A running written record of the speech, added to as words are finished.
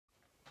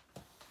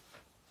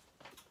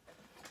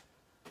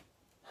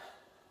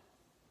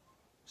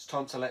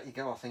time to let you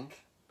go, I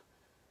think.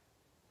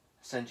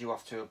 Send you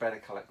off to a better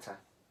collector.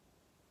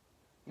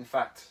 In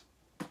fact,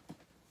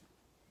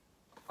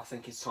 I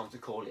think it's time to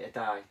call it a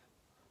day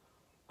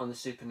on the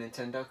Super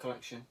Nintendo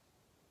Collection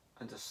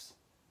and just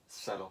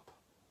sell up.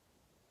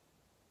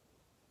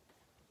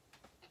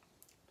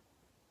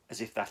 As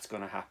if that's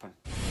going to happen.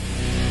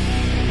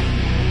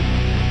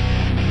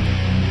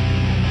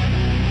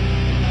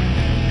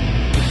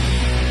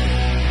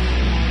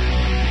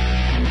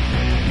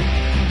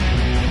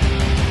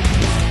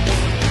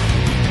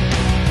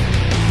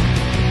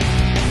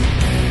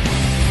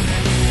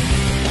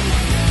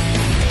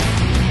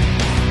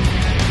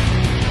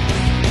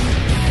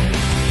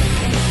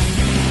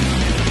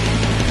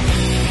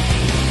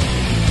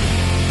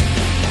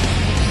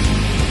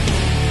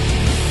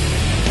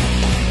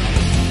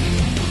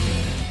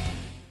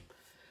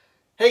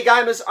 Hey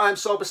gamers, I'm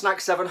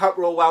SoberSnack7, hope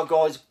we're all well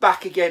guys,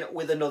 back again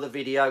with another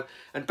video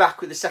and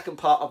back with the second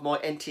part of my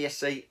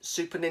NTSC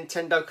Super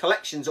Nintendo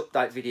Collections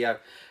update video.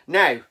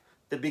 Now,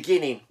 the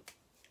beginning,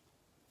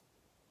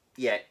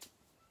 yeah,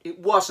 it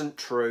wasn't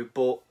true,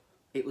 but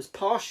it was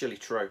partially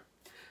true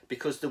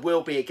because there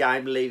will be a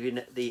game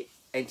leaving the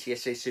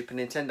NTSC Super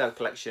Nintendo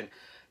Collection.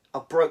 I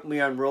broke my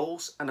own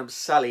rules and I'm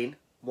selling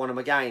one of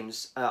my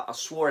games. I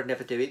swore I'd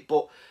never do it,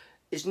 but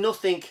there's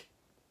nothing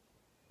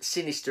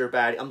sinister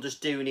about it. I'm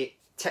just doing it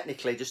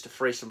technically just to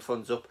free some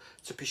funds up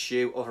to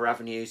pursue other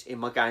avenues in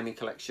my gaming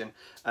collection.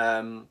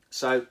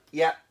 So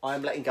yeah,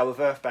 I'm letting go of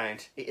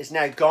Earthbound. It is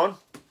now gone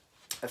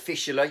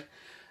officially.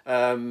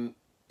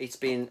 It's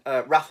been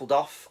raffled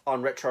off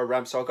on Retro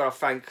Ram, so I've got to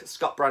thank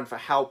Scott Brand for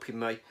helping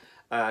me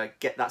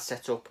get that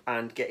set up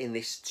and getting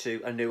this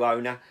to a new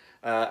owner.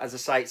 As I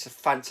say, it's a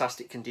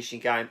fantastic condition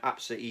game,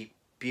 absolutely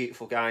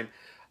beautiful game.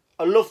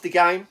 I love the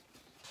game.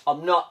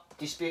 I'm not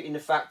disputing the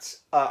fact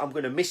I'm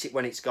going to miss it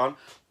when it's gone,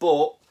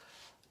 but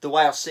the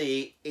way I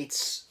see it,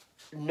 it's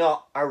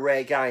not a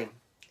rare game.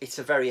 It's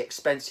a very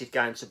expensive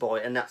game to buy,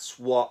 and that's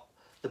what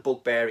the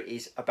bugbear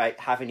is about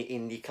having it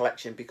in the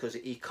collection, because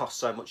it costs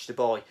so much to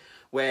buy,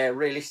 where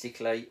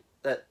realistically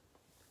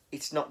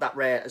it's not that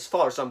rare as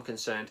far as I'm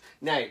concerned.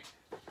 Now,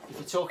 if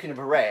you're talking of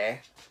a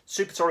rare,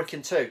 Super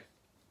Turrican 2,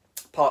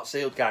 part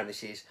sealed game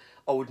this is,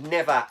 I would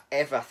never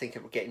ever think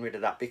of getting rid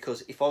of that,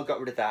 because if I got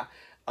rid of that,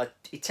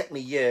 it'd take me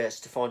years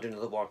to find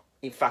another one.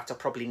 In fact, I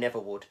probably never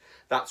would.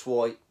 That's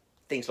why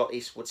things like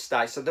this would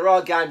stay. So there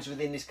are games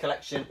within this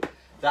collection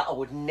that I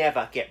would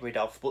never get rid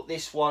of, but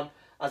this one,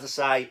 as I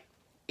say,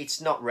 it's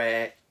not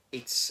rare,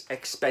 it's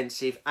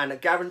expensive, and I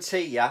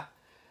guarantee you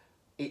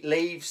it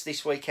leaves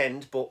this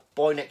weekend, but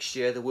by next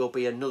year there will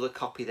be another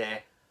copy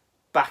there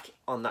back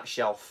on that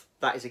shelf.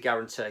 That is a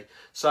guarantee.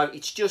 So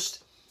it's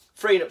just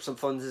freeing up some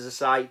funds, as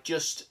I say,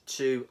 just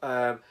to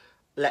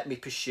let me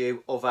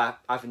pursue other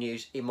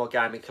avenues in my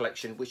gaming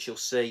collection, which you'll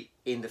see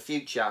in the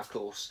future, of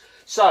course.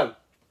 So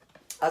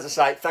as I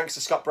say, thanks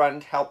to Scott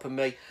Brand helping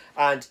me,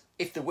 and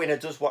if the winner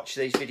does watch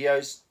these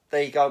videos,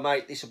 there you go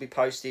mate, this will be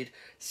posted,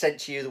 sent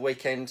to you the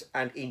weekend,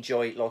 and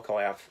enjoy it like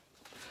I have.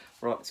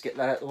 Right, let's get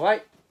that out of the way.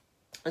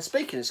 And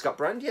speaking of Scott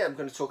Brand, yeah, I'm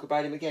going to talk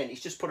about him again.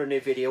 He's just put a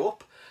new video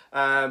up,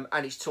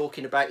 and he's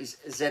talking about his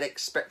ZX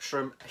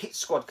Spectrum Hit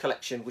Squad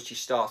collection, which he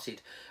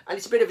started. And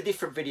it's a bit of a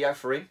different video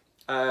for him.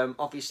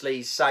 Obviously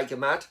he's Sega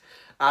mad,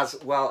 as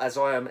well as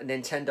I am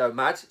Nintendo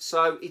mad,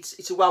 so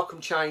it's a welcome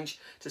change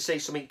to see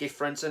something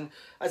different. And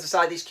as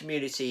I say, this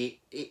community,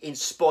 it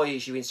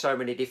inspires you in so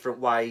many different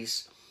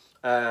ways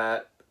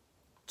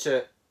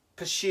to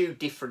pursue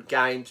different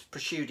games,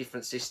 pursue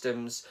different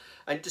systems,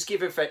 and just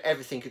give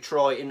everything a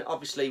try. And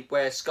obviously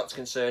where Scott's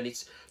concerned,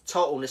 it's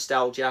total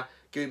nostalgia,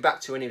 going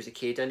back to when he was a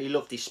kid, and he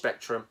loved his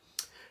Spectrum.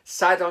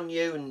 Sad on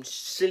you and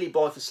silly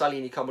boy for selling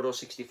your Commodore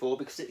 64,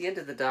 because at the end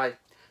of the day,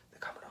 the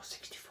Commodore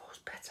 64 is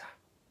better.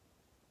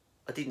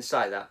 I didn't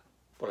say that.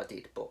 Well, I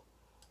did, but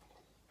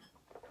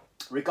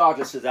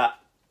regardless of that,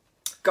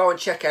 go and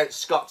check out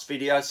Scott's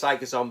video,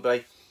 Sega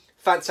Zombie.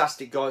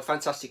 Fantastic guy,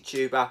 fantastic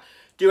tuber.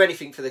 Do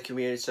anything for the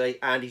community,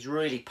 and he's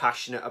really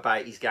passionate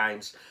about his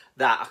games.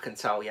 That I can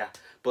tell you.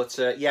 But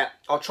yeah,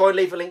 I'll try and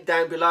leave a link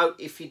down below.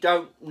 If you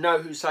don't know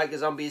who Sega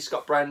Zombie is,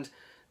 Scott Brand,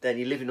 then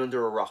you're living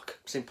under a rock.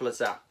 Simple as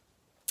that.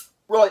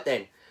 Right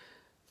then.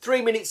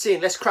 3 minutes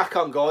in, let's crack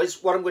on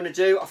guys. What I'm going to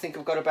do, I think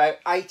I've got about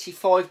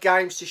 85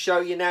 games to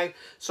show you now.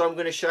 So I'm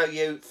going to show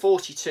you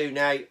 42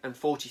 now and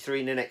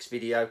 43 in the next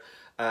video.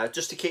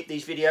 Just to keep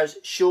these videos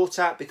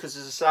shorter, because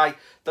as I say,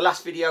 the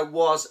last video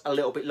was a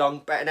little bit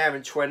long, about an hour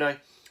and 20.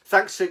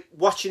 Thanks for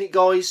watching it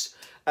guys.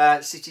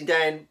 Sitting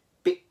down,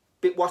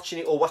 bit watching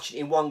it, or watching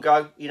it in one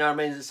go. You know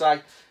what I mean? As I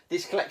say,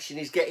 this collection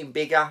is getting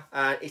bigger.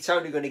 It's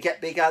only going to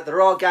get bigger.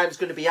 There are games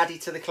going to be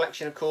added to the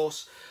collection, of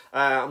course.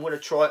 I'm going to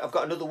try, I've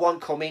got another one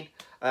coming.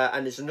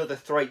 And there's another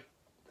 3,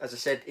 as I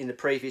said in the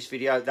previous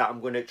video, that I'm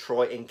going to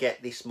try and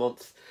get this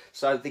month.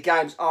 So the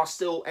games are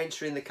still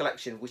entering the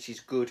collection, which is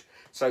good.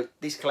 So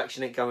this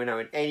collection ain't going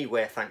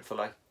anywhere,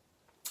 thankfully.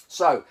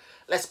 So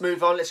let's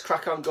move on, let's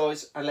crack on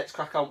guys, and let's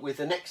crack on with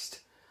the next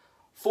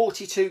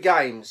 42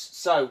 games.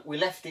 So we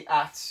left it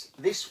at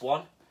this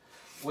one,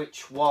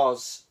 which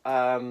was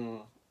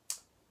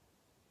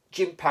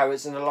Jim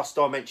Powers and the Lost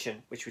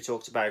Dimension, which we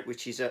talked about,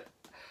 which is it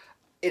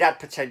had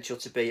potential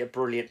to be a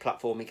brilliant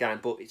platforming game,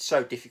 but it's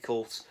so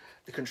difficult.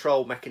 The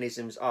control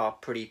mechanisms are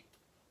pretty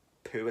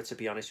poor, to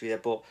be honest with you,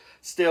 but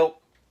still,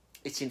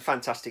 it's in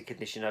fantastic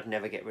condition. I'd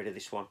never get rid of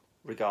this one,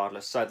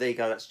 regardless. So there you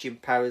go, that's Jim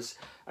Powers,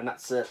 and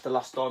that's the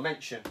Lost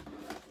Dimension.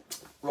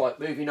 Right,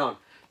 moving on.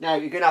 Now,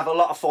 you're going to have a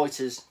lot of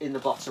fighters in the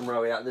bottom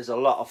row here. There's a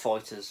lot of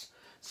fighters.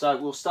 So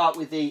we'll start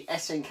with the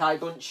SNK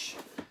bunch,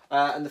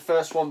 and the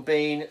first one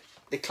being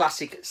the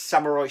classic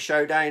Samurai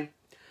Showdown.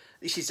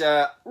 This is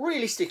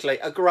realistically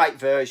a great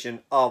version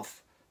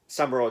of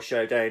Samurai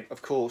Showdown.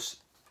 Of course,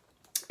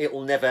 it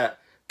will never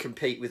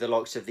compete with the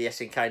likes of the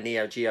SNK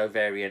Neo Geo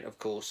variant, of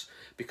course,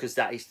 because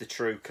that is the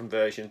true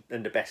conversion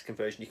and the best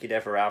conversion you could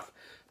ever have.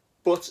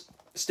 But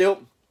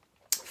still,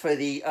 for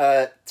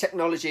the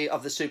technology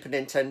of the Super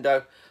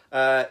Nintendo,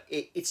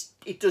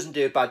 it doesn't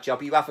do a bad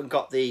job. You haven't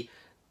got the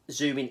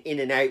zooming in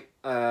and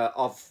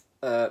out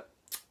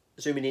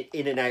zooming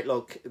in and out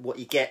like what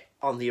you get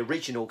on the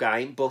original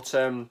game, but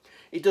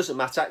it doesn't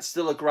matter. It's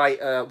still a great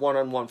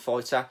one-on-one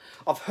fighter.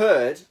 I've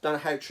heard, don't know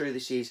how true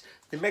this is,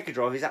 the Mega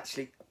Drive is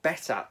actually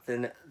better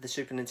than the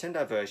Super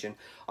Nintendo version.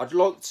 I'd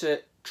like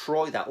to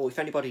try that, or if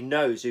anybody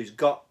knows who's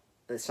got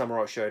the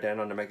Samurai Showdown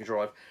on the Mega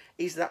Drive,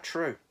 is that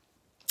true?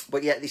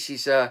 But yeah, this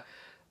is a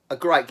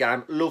great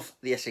game. Love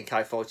the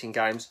SNK fighting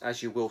games,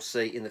 as you will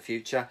see in the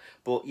future.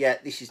 But yeah,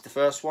 this is the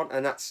first one,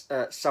 and that's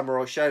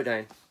Samurai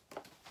Showdown.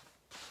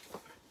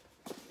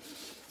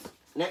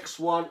 Next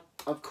one,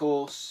 of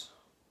course,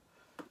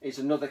 is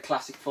another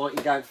classic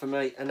fighting game for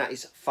me, and that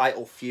is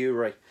Fatal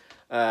Fury.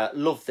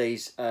 Love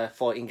these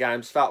fighting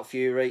games. Fatal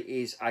Fury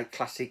is a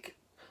classic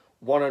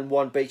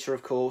one-on-one beater,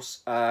 of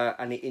course,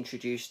 and it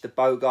introduced the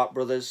Bogart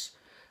brothers,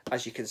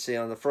 as you can see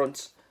on the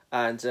front,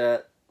 and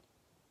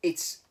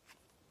it's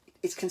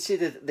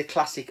considered the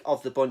classic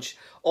of the bunch.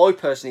 I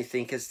personally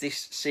think as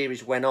this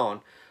series went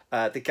on,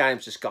 the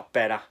games just got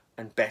better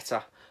and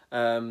better.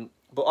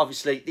 But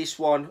obviously this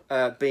one,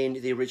 being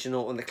the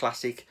original and the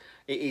classic,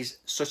 it is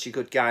such a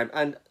good game.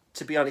 And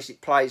to be honest,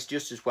 it plays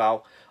just as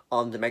well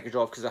on the Mega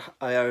Drive, because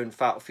I own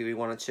Fatal Fury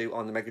 1 and 2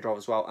 on the Mega Drive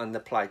as well, and they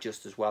play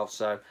just as well.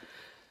 So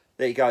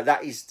there you go.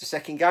 That is the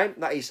second game.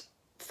 That is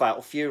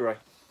Fatal Fury.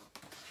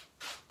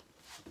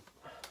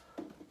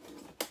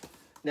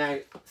 Now,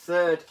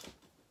 third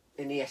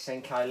in the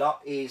SNK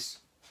lot is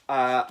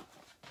a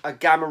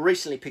game I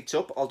recently picked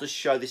up. I'll just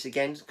show this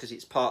again because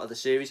it's part of the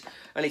series,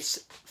 and it's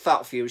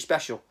Fatal Fury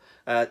Special.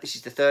 This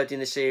is the third in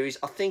the series.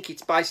 I think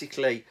it's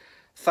basically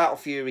Fatal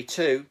Fury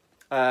 2,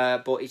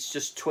 but it's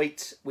just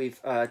tweaked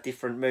with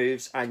different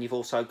moves, and you've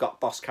also got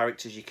boss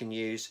characters you can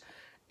use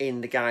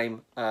in the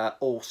game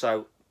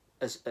also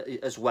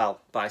as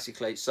well,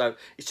 basically. So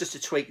it's just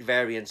a tweaked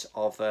variant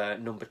of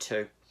number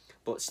 2.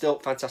 But still,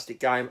 fantastic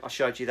game. I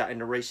showed you that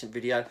in a recent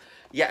video.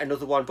 Yet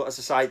another one, but as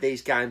I say,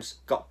 these games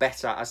got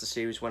better as the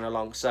series went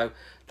along. So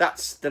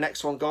that's the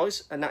next one,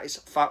 guys, and that is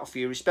Fatal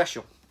Fury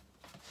Special.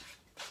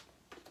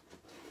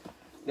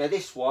 Now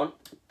this one,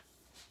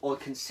 I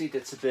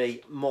consider to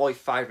be my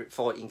favourite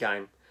fighting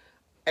game.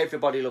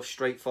 Everybody loves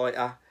Street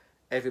Fighter,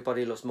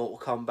 everybody loves Mortal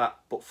Kombat,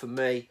 but for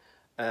me,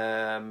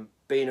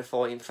 being a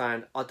fighting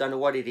fan, I don't know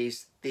what it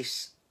is,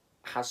 this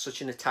has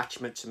such an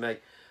attachment to me.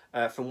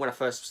 From when I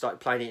first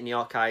started playing it in the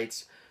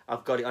arcades,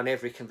 I've got it on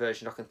every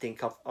conversion I can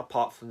think of,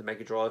 apart from the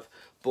Mega Drive.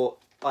 But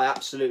I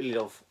absolutely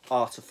love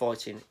Art of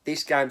Fighting.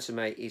 This game to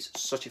me is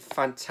such a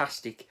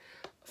fantastic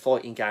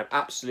fighting game.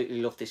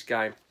 Absolutely love this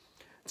game.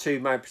 Two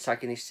main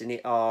protagonists in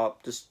it are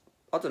just,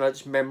 I don't know,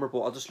 just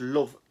memorable. I just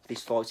love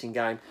this fighting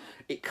game.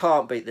 It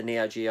can't beat the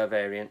Neo Geo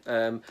variant.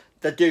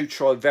 They do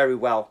try very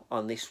well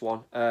on this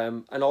one,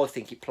 and I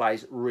think it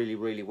plays really,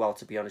 really well,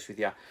 to be honest with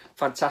you.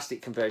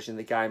 Fantastic conversion of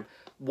the game.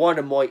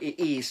 It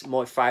is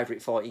my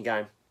favourite fighting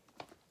game,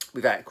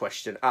 without a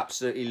question.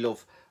 Absolutely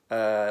love.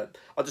 I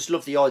just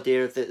love the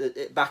idea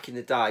of back in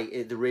the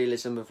day, the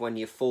realism of when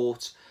you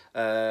fought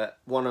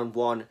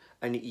one-on-one,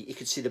 and you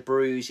could see the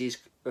bruises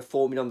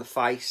forming on the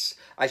face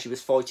as you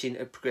was fighting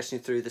and progressing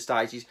through the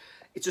stages.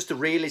 It's just the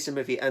realism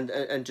of it,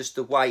 and just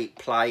the way it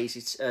plays.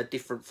 It's a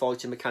different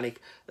fighting mechanic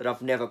that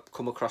I've never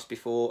come across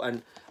before.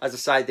 And as I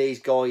say, these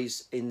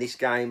guys in this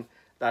game,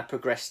 they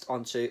progressed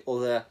onto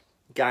other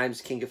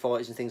games, King of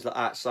Fighters and things like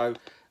that. So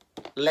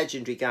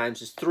legendary games.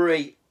 There's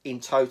 3 in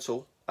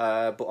total,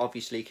 but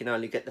obviously you can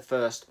only get the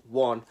first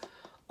one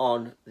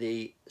on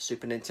the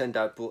Super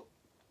Nintendo. But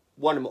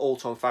one of my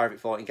all-time favourite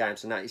fighting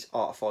games, and that is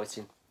Art of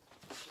Fighting.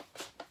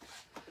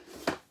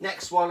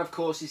 Next one, of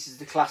course, this is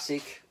the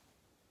classic.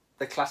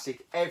 The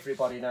classic,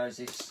 everybody knows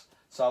this,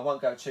 so I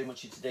won't go too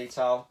much into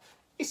detail.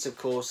 It's, of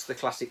course, the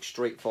classic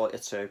Street Fighter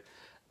 2.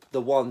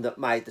 The one that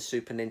made the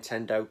Super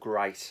Nintendo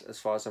great, as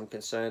far as I'm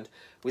concerned.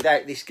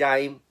 Without this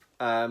game,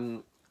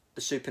 the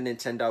Super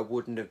Nintendo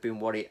wouldn't have been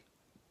what it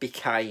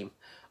became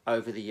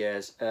over the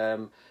years.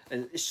 And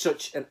it's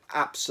such an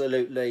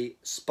absolutely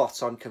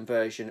spot-on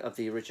conversion of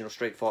the original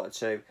Street Fighter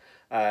 2.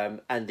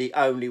 And the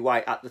only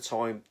way at the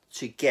time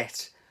to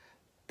get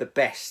the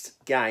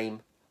best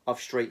game of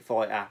Street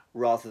Fighter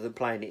rather than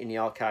playing it in the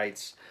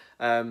arcades.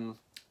 And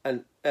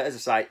as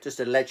I say, just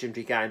a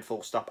legendary game,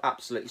 full stop.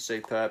 Absolutely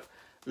superb.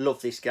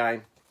 Love this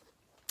game.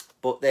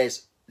 But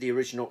there's the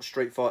original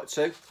Street Fighter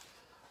 2.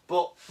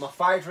 But my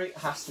favourite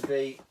has to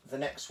be the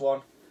next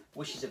one,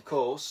 which is, of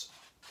course,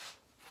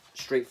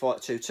 Street Fighter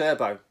 2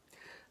 Turbo.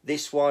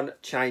 This one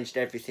changed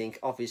everything,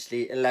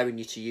 obviously allowing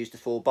you to use the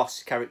 4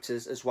 boss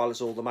characters as well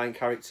as all the main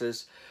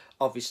characters.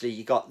 Obviously,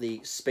 you got the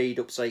speed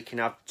up so you can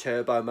have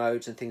turbo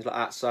modes and things like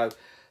that. So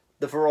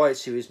the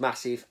variety is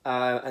massive,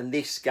 and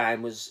this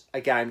game was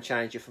a game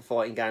changer for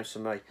fighting games for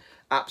me.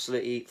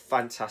 Absolutely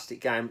fantastic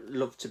game.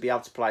 Love to be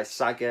able to play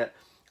Saga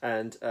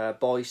and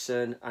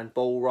Bison and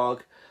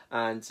Balrog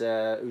and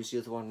who's the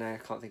other one now? I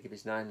can't think of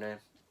his name now.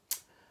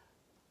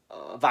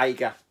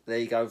 Vega. There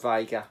you go,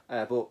 Vega.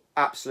 But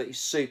absolutely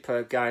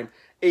superb game.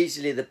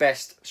 Easily the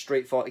best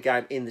Street Fighter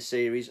game in the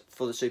series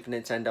for the Super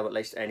Nintendo, at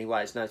least anyway.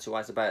 There's no two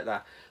ways about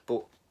that.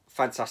 But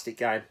fantastic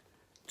game.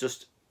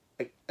 Just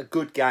a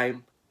good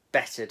game,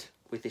 bettered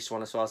with this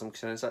one as far as I'm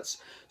concerned. So that's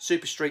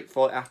Super Street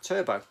Fighter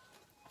Turbo.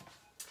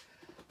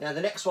 Now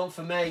the next one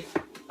for me,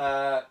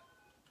 I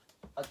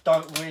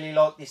don't really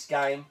like this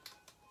game.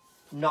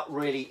 Not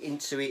really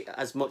into it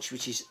as much,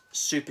 which is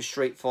Super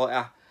Street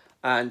Fighter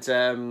and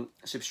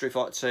Super Street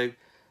Fighter 2.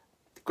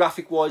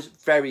 Graphic wise,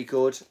 very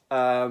good.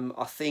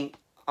 I think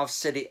I've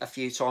said it a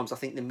few times. I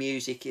think the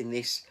music in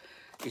this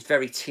is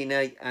very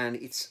tinny, and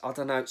it's, I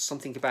don't know,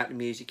 something about the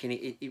music in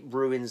it. It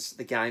ruins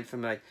the game for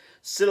me.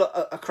 Still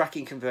a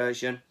cracking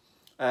conversion,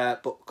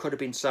 but could have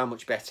been so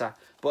much better.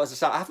 But as I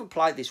said, I haven't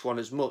played this one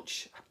as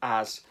much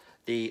as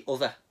the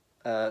other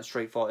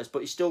Street Fighters,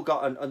 but it's still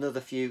got another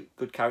few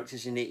good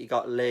characters in it. You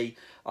got Lee,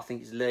 I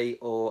think it's Lee,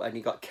 and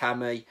you got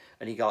Cammy,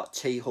 and you got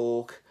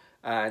T-Hawk.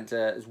 And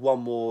there's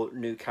one more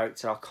new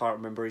character, I can't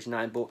remember his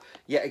name, but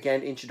yet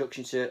again,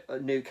 introduction to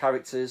new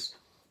characters.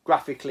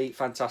 Graphically,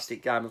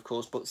 fantastic game, of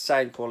course, but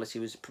sound quality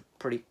was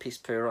pretty piss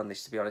poor on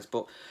this, to be honest.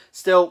 But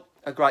still,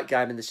 a great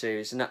game in the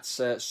series, and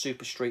that's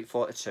Super Street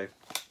Fighter 2.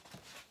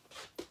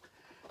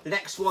 The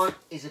next one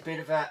is a bit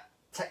of a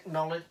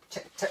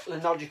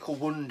technological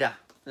wonder.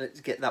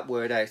 Let's get that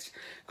word out,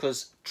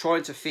 because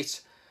trying to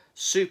fit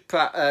Street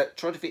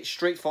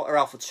Fighter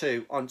Alpha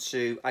 2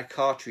 onto a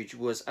cartridge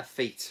was a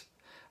feat.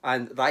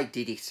 And they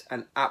did it.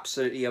 An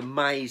absolutely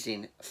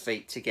amazing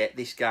feat to get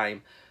this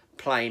game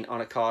playing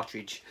on a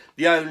cartridge.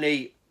 The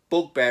only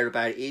bugbear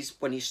about it is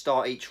when you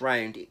start each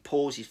round, it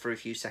pauses for a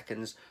few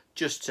seconds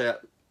just to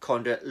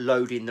kind of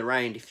load in the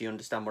round, if you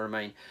understand what I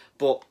mean.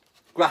 But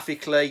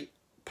graphically,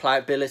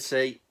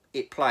 playability,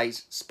 it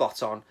plays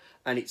spot on.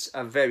 And it's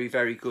a very,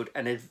 very good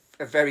and a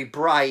very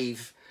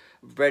brave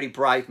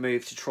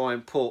move to try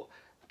and put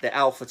the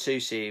Alpha 2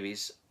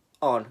 series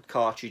on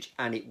cartridge,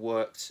 and it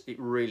worked. It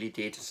really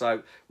did.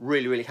 So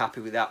really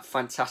happy with that.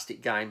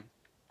 Fantastic game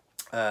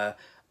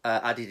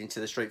added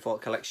into the Street Fighter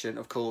collection,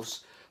 of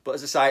course. But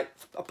as I say,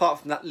 apart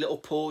from that little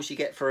pause you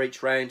get for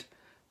each round,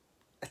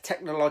 a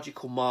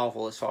technological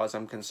marvel as far as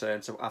I'm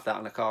concerned to have that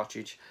on a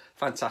cartridge.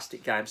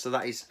 Fantastic game. So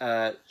that is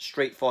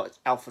Street Fighter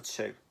Alpha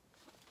 2.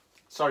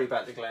 Sorry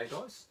about the glare,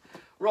 guys.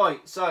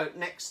 Right, so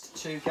next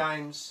 2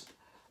 games.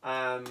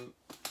 The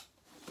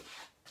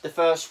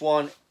first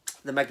one,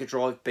 the Mega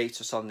Drive beat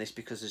us on this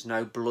because there's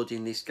no blood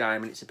in this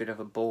game and it's a bit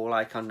of a ball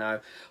ache, I know.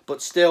 But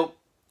still,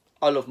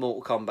 I love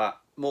Mortal Kombat.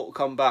 Mortal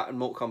Kombat and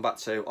Mortal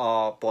Kombat 2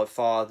 are by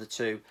far the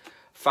 2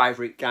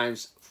 favourite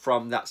games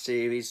from that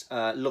series.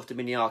 Loved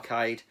them in the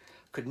arcade.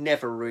 Could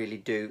never really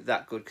do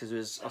that good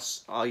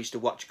because I used to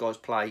watch guys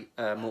play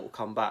Mortal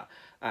Kombat,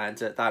 and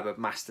they were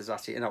masters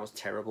at it, and that was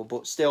terrible.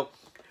 But still,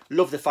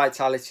 love the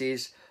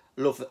fatalities,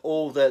 love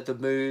all the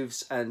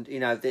moves, and you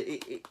know,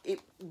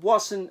 it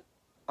wasn't.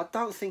 I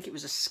don't think it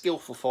was a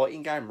skillful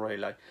fighting game,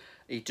 really.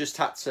 You just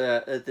had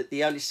to...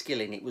 the only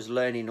skill in it was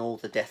learning all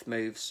the death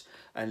moves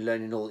and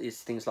learning all these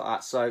things like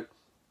that. So,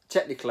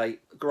 technically,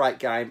 great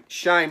game.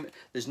 Shame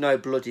there's no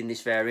blood in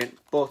this variant,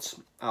 but,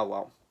 oh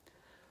well.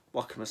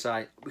 What can I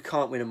say? We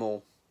can't win them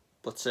all.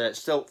 But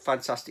still,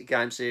 fantastic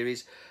game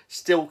series.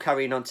 Still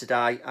carrying on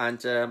today,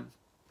 and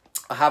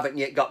I haven't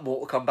yet got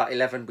Mortal Kombat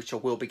 11, which I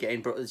will be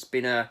getting, but there's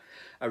been a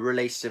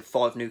release of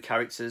 5 new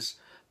characters.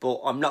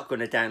 But I'm not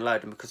going to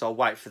download them because I'll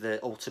wait for the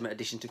Ultimate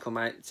Edition to come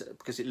out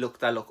because they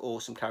look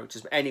awesome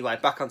characters. But anyway,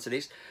 back onto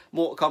this.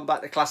 Mortal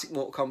Kombat, the classic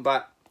Mortal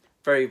Kombat.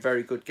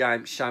 Very good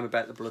game. Shame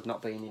about the blood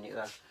not being in it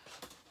though.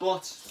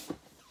 But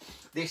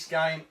this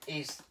game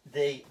is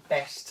the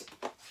best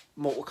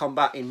Mortal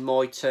Kombat in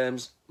my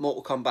terms.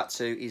 Mortal Kombat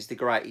 2 is the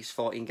greatest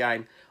fighting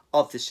game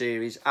of the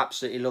series.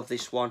 Absolutely love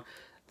this one.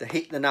 They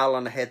hit the nail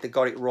on the head. They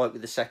got it right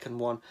with the second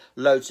one.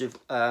 Loads of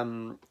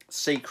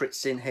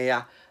secrets in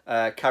here.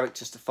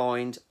 Characters to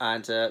find,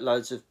 and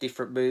loads of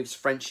different moves,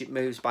 friendship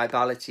moves,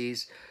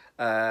 vitalities,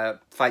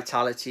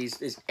 fatalities.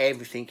 There's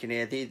everything in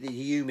here. The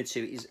humour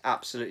to it is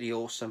absolutely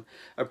awesome.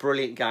 A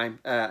brilliant game,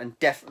 and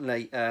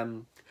definitely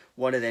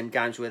one of them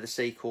games where the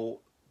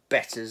sequel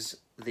betters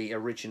the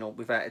original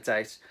without a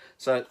doubt.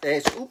 So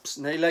there's, oops,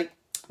 nearly.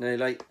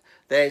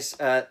 There's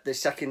the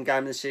second game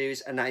in the series,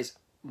 and that is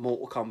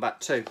Mortal Kombat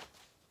 2.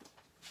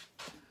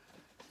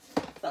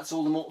 that's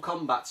all the Mortal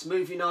Kombats.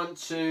 Moving on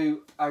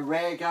to a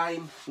rare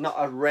game. Not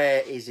a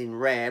rare is in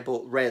rare,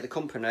 but Rare the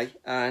company.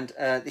 And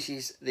this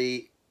is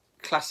the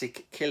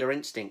classic Killer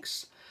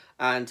Instincts.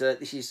 And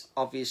this is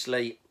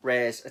obviously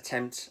Rare's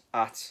attempt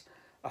at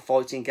a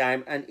fighting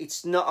game. And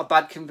it's not a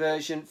bad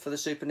conversion for the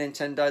Super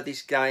Nintendo.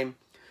 This game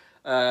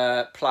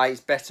plays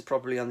better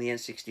probably on the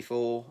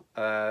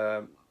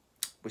N64,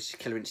 which is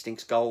Killer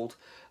Instincts Gold.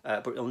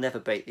 But it'll never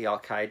beat the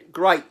arcade.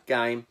 Great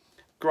game.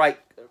 Great,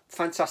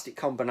 fantastic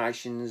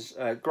combinations,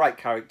 great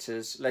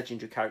characters,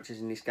 legendary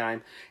characters in this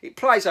game. It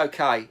plays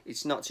okay,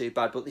 it's not too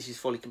bad, but this is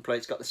fully complete.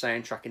 It's got the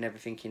soundtrack and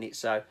everything in it,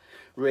 so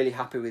really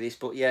happy with this.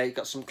 But yeah, you've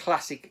got some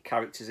classic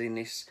characters in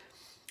this.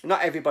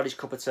 Not everybody's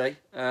cup of tea,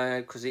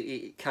 because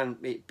it can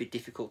be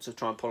difficult to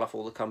try and pull off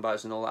all the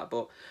combos and all that,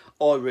 but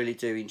I really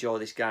do enjoy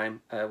this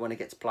game when I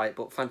get to play it.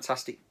 But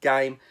fantastic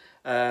game.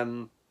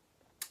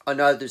 I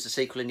know there's a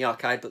sequel in the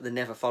arcade, but they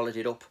never followed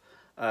it up.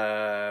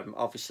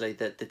 Obviously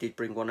they did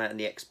bring one out on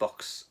the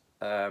Xbox,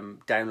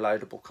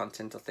 downloadable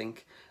content I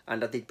think,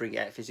 and I did bring it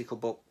out physical,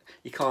 but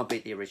you can't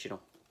beat the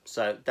original,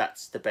 so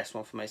that's the best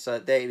one for me. So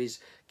there is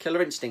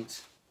Killer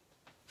Instinct.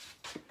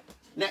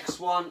 Next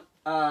one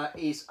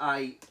is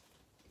a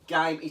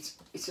game.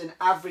 It's an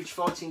average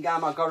fighting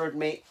game, I've got to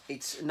admit.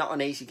 It's not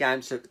an easy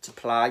game to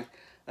play.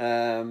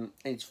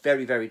 It's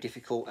very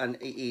difficult, and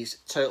it is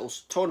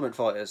Turtles Tournament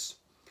Fighters.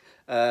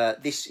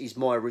 This is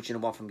my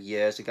original one from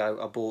years ago.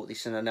 I bought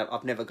this and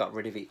I've never got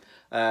rid of it.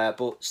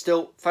 But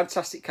still,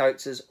 fantastic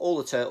characters. All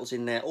the turtles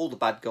in there, all the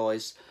bad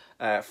guys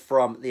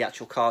from the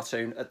actual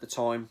cartoon at the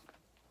time.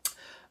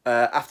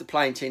 After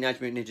playing Teenage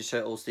Mutant Ninja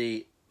Turtles,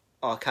 the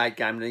arcade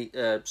game,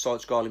 the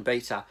side-scrolling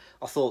beta,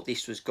 I thought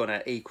this was going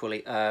to equal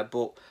it.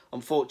 But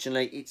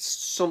unfortunately, it's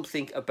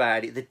something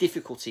about it. The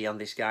difficulty on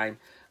this game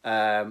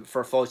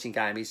for a fighting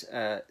game is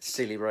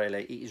silly,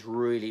 really. It is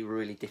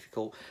really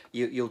difficult.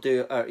 You'll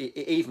do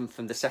even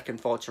from the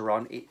second fighter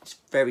on, it's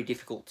very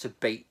difficult to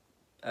beat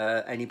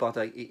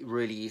anybody. It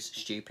really is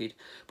stupid,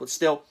 but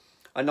still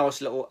a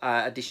nice little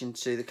addition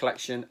to the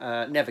collection.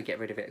 Never get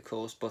rid of it, of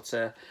course, but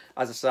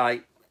as I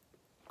say,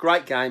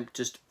 great game,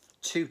 just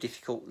too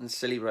difficult and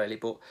silly, really,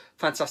 but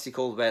fantastic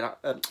all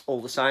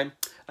the same.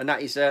 And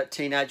that is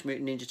Teenage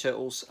Mutant Ninja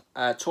Turtles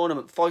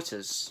Tournament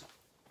Fighters.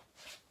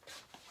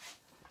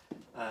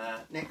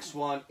 Next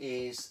one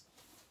is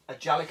a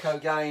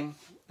Jalico game,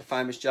 the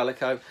famous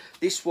Jalico.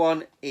 This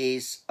one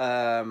is,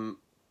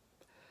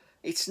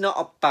 it's not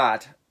a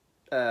bad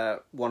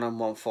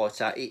one-on-one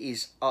fighter. It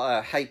is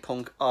Hey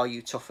Punk, Are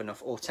You Tough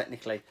Enough? Or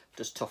technically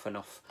just Tough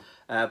Enough.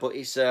 But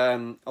it's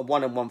a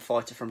one-on-one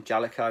fighter from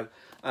Jalico.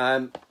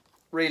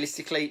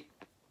 Realistically,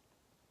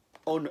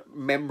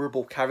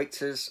 unmemorable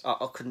characters.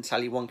 I couldn't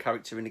tell you one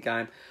character in the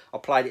game. I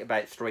played it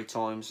about 3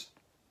 times.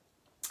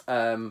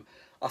 I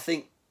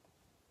think,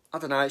 I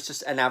don't know, it's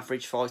just an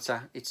average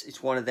fighter.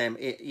 It's one of them.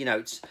 You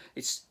know,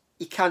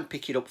 you can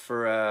pick it up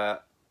for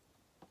a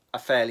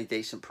fairly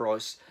decent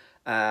price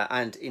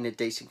and in a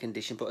decent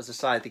condition. But as I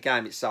say, the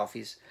game itself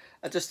is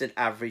just an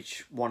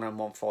average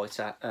one-on-one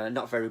fighter.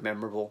 Not very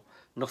memorable.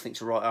 Nothing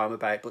to write home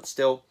about. But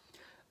still,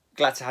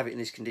 glad to have it in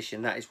this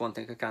condition. That is one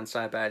thing I can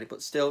say about it.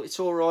 But still, it's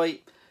all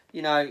right.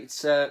 You know,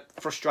 it's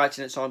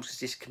frustrating at times because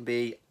this can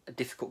be a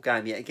difficult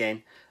game yet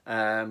again.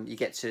 You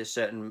get to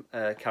certain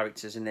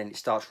characters and then it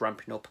starts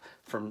ramping up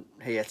from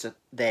here to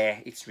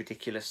there. It's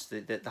ridiculous,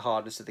 the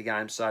hardness of the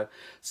game. So,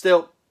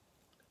 still,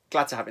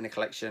 glad to have it in the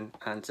collection,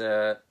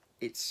 and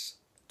it's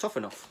tough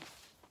enough.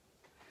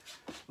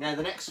 Now,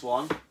 the next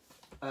one,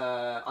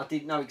 I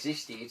didn't know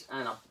existed,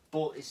 and I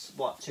bought this,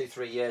 what,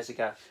 2-3 years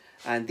ago.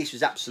 And this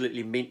was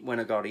absolutely mint when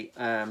I got it.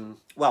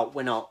 Well,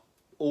 when I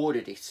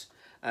ordered it.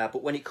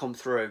 But when it come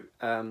through,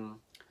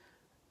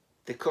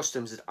 the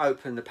customs had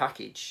opened the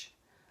package,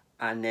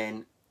 and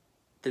then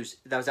that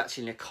was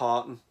actually in a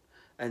carton,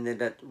 and then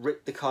they'd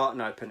ripped the carton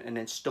open and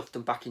then stuffed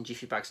them back in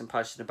jiffy bags and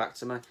posted them back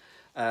to me.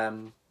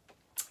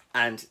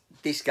 And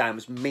this game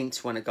was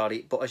mint when I got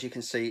it, but as you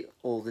can see,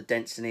 all the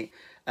dents in it.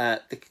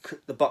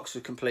 The box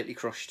was completely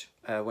crushed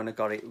when I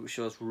got it, which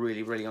I was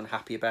really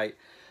unhappy about.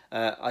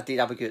 I did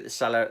have a go at the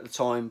seller at the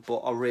time, but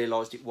I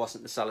realised it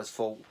wasn't the seller's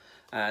fault.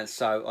 And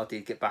so I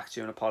did get back to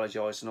you and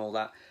apologise and all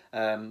that.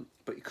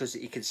 But because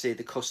you can see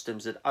the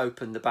customs had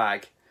opened the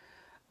bag,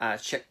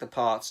 checked the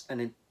parts, and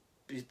then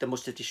they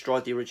must have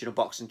destroyed the original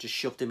box and just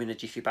shoved them in a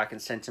jiffy bag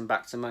and sent them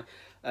back to me,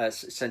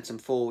 sent them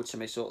forward to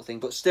me, sort of thing.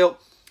 But still,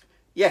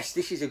 yes,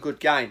 this is a good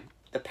game.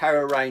 The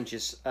Power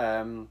Rangers,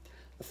 the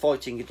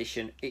Fighting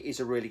Edition, it is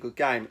a really good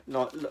game.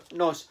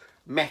 Nice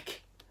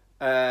mech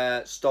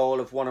style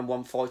of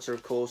one-on-one fighter,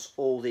 of course.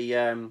 All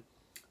the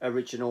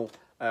original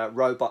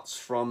robots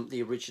from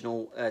the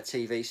original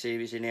TV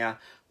series in here,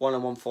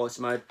 one-on-one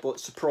fighter mode, but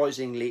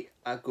surprisingly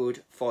a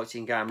good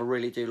fighting game. I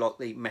really do like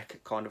the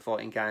mech kind of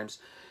fighting games.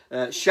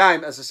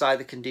 Shame, as I say,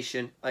 the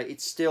condition.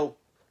 It's still,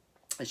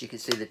 as you can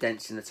see, the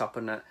dents in the top,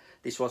 and that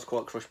this was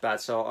quite crushed bad,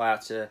 so I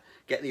had to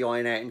get the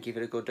iron out and give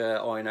it a good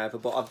iron over.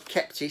 But I've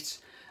kept it.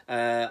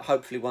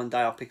 Hopefully one day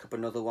I'll pick up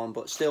another one,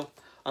 but still,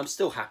 I'm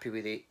still happy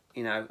with it,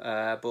 you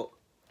know. But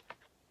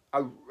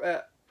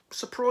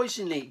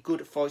surprisingly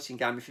good fighting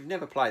game. If you've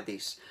never played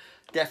this,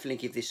 definitely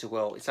give this a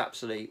whirl. It's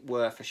absolutely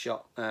worth a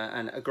shot,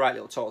 and a great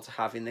little title to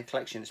have in the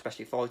collection,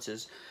 especially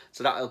fighters.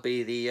 So that'll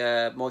be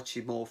the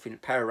Mighty Morphin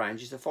Power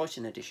Rangers, the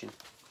fighting edition.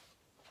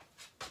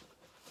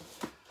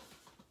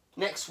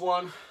 Next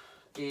one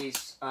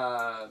is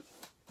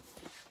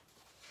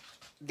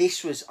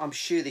this was, I'm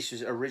sure this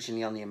was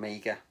originally on the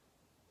Amiga,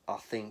 I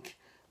think,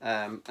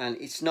 and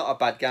it's not a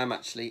bad game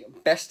actually.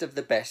 Best of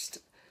the Best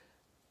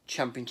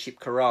Championship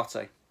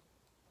Karate,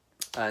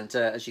 and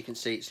as you can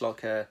see, it's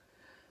like a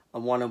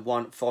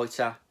one-on-one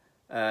fighter.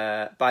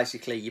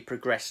 Basically, you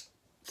progress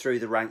through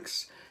the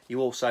ranks. You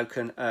also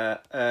can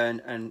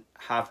earn and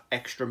have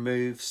extra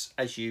moves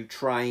as you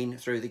train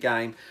through the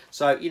game.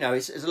 So, you know,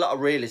 there's a lot of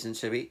realism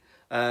to it.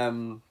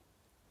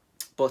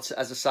 But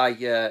as I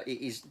say,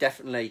 it is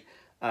definitely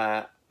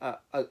a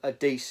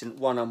decent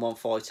one-on-one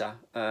fighter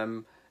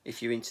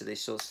if you're into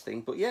this sort of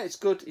thing. But yeah, it's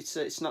good.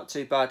 It's not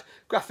too bad.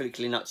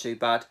 Graphically, not too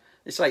bad.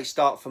 It's like you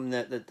start from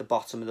the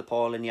bottom of the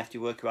pile and you have to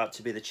work out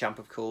to be the champ,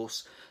 of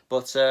course.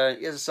 But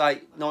as I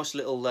say, nice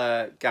little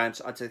game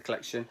to add to the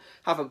collection.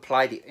 Haven't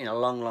played it in a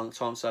long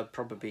time, so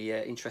probably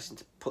interesting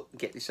to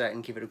get this out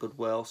and give it a good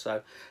whirl.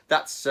 So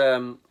that's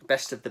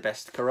Best of the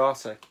Best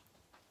Karate.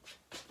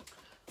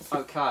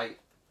 Okay,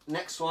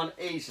 next one,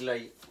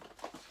 easily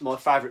my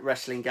favourite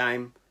wrestling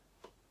game,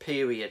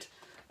 period.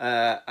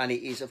 And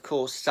it is, of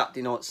course,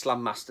 Saturday Night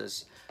Slam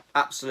Masters.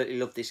 Absolutely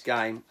love this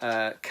game.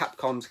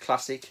 Capcom's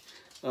classic.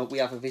 We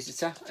have a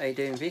visitor. How you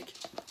doing, Vic?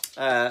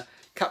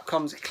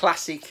 Capcom's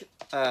classic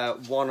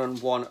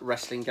one-on-one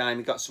wrestling game.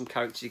 You've got some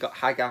characters. You've got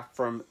Haga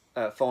from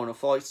Final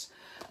Fight,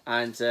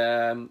 and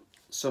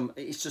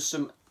it's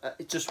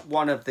just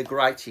one of the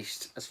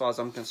greatest, as far as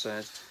I'm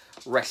concerned,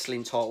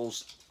 wrestling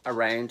titles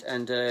around.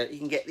 And you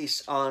can get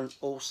this on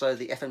also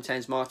the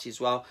FM10's Marty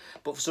as well.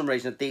 But for some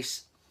reason,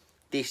 this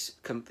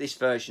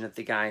version of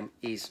the game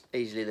is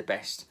easily the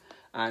best.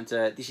 And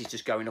this is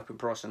just going up in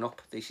price and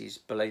up. This is,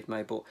 believe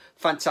me, but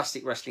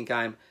fantastic wrestling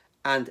game,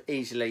 and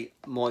easily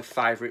my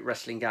favourite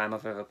wrestling game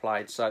I've ever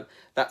played. So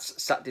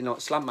that's Saturday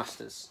Night Slam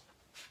Masters.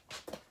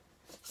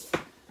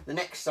 The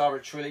next are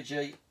a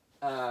trilogy,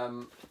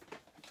 Jalico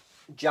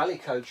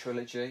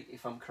trilogy,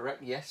 if I'm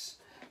correct, yes.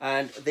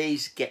 And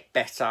these get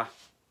better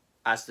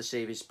as the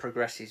series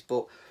progresses,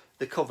 but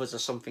the covers are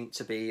something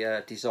to be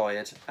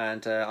desired.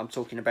 And I'm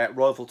talking about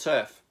Rival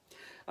Turf.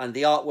 And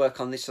the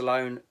artwork on this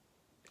alone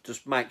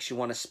just makes you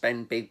want to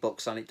spend big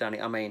bucks on it, don't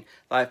it? I mean,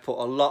 they've put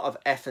a lot of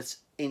effort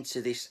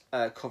into this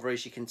cover,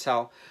 as you can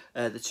tell.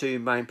 The two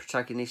main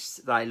protagonists,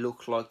 they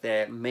look like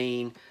they're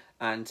mean,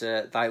 and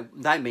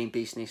they mean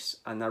business,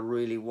 and they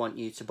really want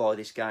you to buy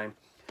this game.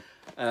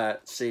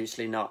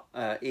 Seriously not.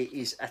 It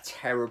is a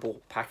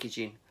terrible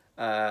packaging.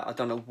 I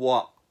don't know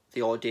what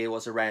the idea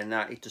was around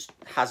that. It just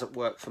hasn't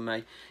worked for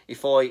me.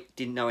 If I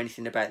didn't know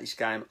anything about this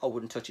game, I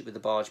wouldn't touch it with a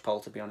barge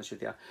pole, to be honest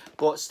with you.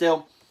 But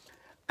still,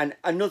 and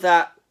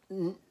another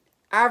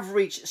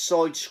average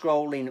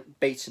side-scrolling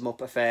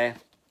beat-em-up affair.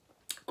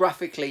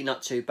 Graphically,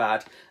 not too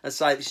bad.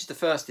 As I say, this is the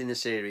first in the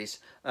series,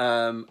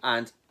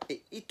 and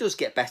it does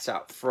get better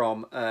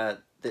from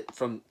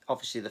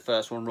obviously the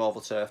first one,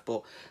 Rival Turf,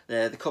 but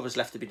the cover's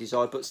left to be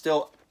desired. But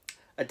still,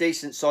 a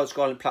decent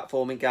side-scrolling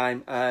platforming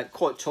game.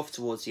 Quite tough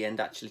towards the end,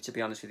 actually, to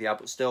be honest with you.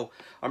 But still,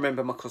 I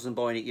remember my cousin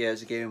buying it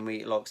years ago, and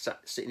we sat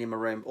sitting in my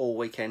room all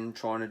weekend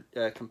trying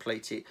to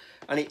complete it.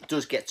 And it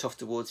does get tough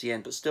towards the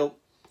end, but still,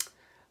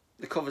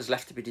 the cover's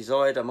left to be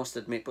desired, I must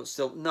admit, but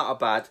still not a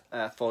bad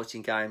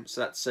fighting game.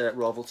 So that's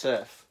Rival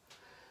Turf.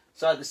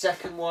 So the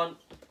second one,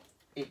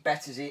 it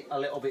betters it a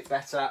little bit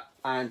better,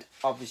 and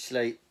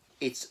obviously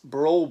it's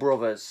Brawl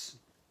Brothers.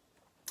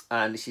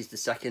 And this is the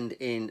second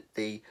in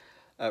the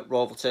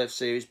Rival Turf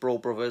series, Brawl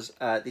Brothers.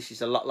 This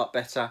is a lot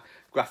better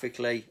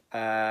graphically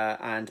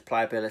and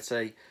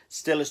playability.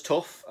 Still as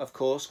tough, of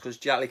course, because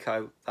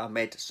Jalico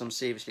made some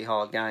seriously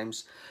hard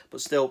games, but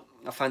still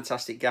a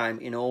fantastic game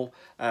in all.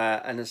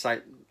 And as I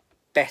say,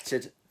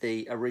 bettered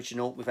the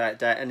original without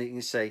doubt, and you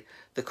can see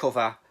the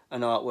cover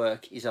and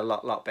artwork is a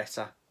lot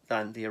better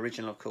than the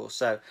original, of course.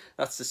 So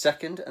that's the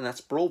second, and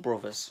that's Brawl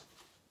Brothers.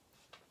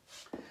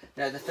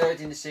 Now the third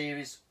in the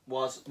series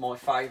was my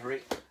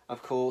favourite,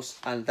 of course,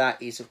 and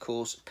that is, of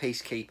course,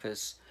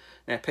 Peacekeepers.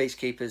 Now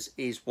Peacekeepers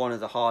is one of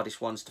the hardest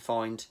ones to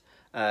find,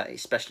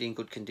 especially in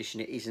good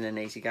condition. It isn't an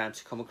easy game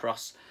to come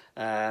across,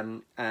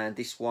 and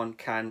this one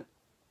can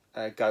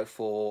go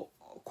for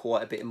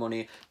quite a bit of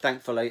money.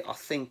 Thankfully, I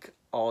think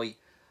I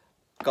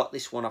got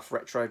this one off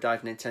Retro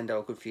Dave Nintendo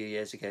a good few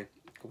years ago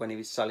when he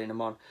was selling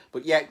them on.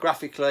 But yeah,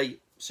 graphically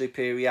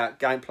superior,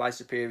 gameplay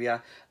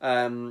superior.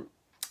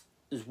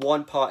 There's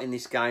one part in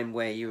this game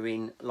where you're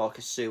in like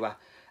a sewer,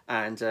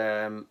 and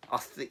I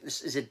think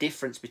there's a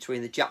difference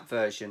between the Jap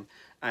version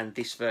and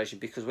this version,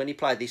 because when you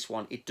play this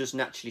one, it doesn't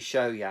actually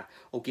show you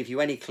or give you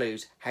any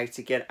clues how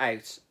to get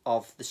out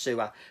of the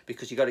sewer,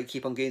 because you've got to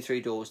keep on going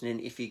through doors, and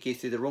then if you go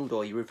through the wrong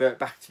door, you revert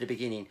back to the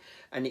beginning,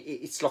 and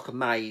it's like a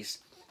maze.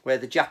 Where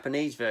the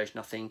Japanese version,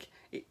 I think,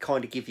 it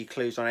kind of gives you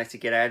clues on how to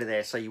get out of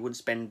there, so you wouldn't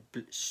spend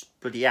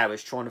bloody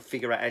hours trying to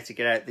figure out how to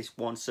get out this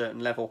one certain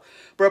level.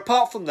 But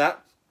apart from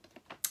that,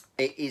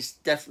 it is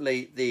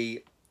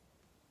definitely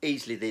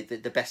easily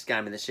the best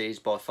game in the series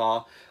by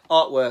far.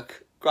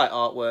 Artwork, great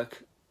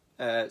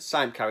artwork.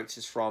 Same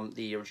characters from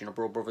the original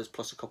Brawl Brothers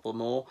plus a couple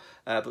more,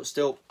 but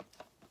still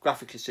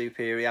graphically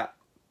superior,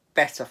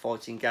 better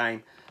fighting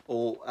game.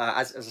 Or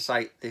as I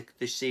say,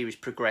 the series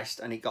progressed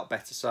and it got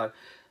better. So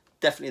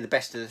definitely the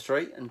best of the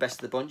three and best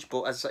of the bunch.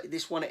 But as I say,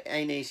 this one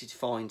ain't easy to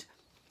find,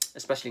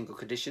 especially in good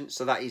condition.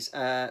 So that is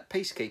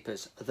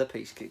Peacekeepers, the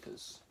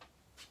Peacekeepers.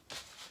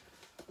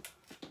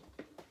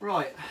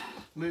 Right,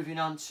 moving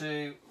on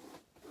to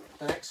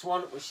the next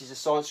one, which is a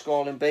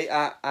side-scrolling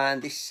beta,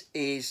 and this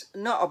is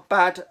not a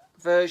bad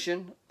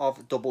version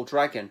of Double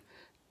Dragon.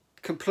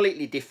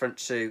 Completely different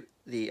to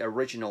the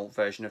original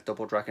version of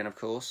Double Dragon, of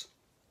course.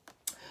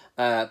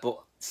 But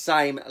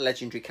same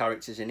legendary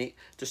characters in it,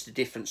 just a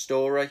different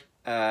story.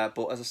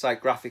 But as I say,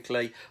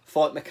 graphically,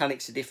 fight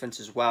mechanics are different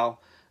as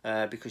well,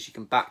 because you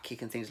can back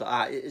kick and things like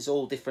that. It's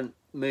all different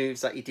moves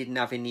that you didn't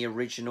have in the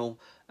original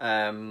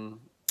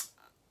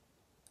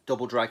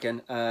Double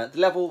Dragon. The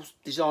level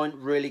design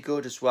really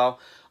good as well.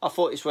 I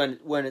thought this weren't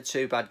a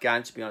too bad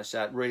game, to be honest.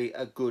 Really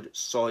a good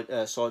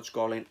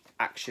side-scrolling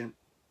action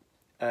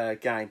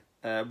game.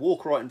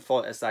 Walk right and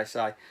fight, as they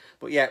say.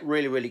 But yeah,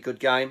 really good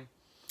game.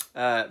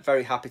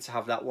 Very happy to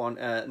have that one,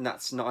 and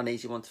that's not an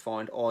easy one to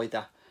find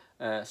either.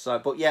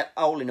 But yeah,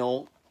 all in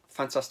all,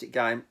 fantastic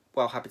game.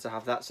 Well, happy to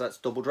have that. So that's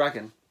Double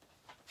Dragon.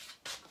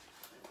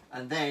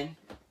 And then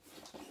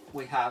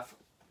we have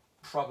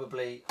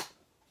probably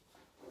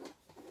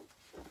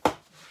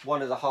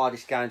one of the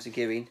hardest games of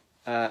giving,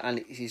 and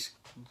it is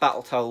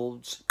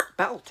Battletoads,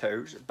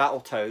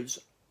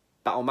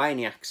 Battle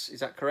Maniacs. Is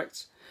that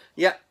correct?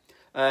 Yeah.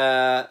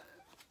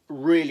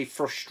 Really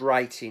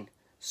frustrating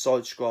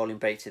side-scrolling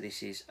beta.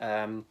 This is.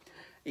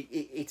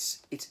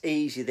 It's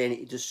easy, then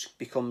it just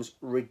becomes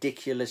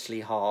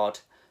ridiculously hard,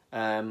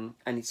 and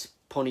it's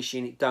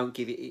punishing. It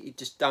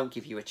just don't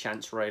give you a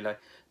chance, really.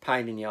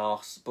 Pain in the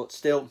arse, but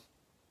still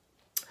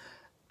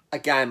a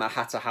game I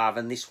had to have,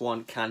 and this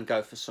one can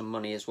go for some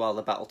money as well,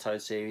 the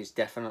Battletoads series,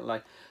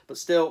 definitely. But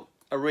still,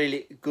 a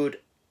really good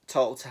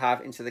title to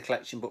have into the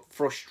collection, but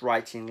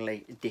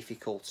frustratingly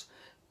difficult.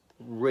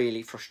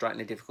 Really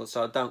frustratingly difficult.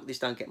 So this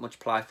don't get much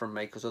play from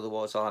me, because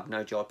otherwise I'll have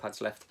no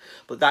joypads left.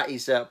 But that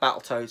is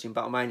Battletoads in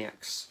Battle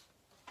Maniacs.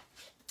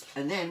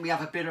 And then we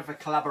have a bit of a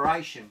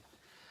collaboration,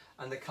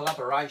 and the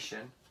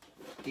collaboration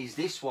is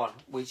this one,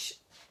 which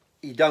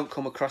you don't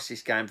come across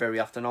this game very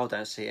often. I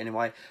don't see it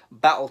anyway.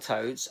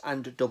 Battletoads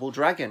and Double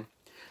Dragon.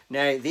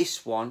 Now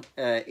this one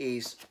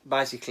is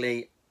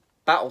basically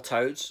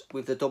Battletoads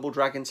with the Double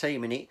Dragon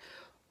team in it,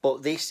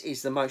 but this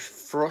is the most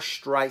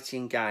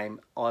frustrating game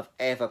I've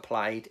ever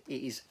played.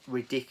 It is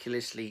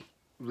ridiculously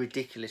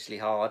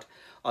hard.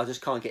 I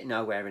just can't get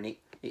nowhere in it.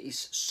 It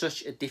is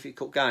such a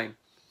difficult game,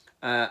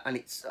 and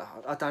it's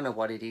I don't know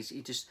what it is.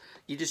 You just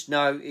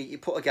know, you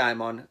put a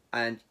game on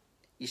and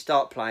you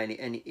start playing it,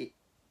 and it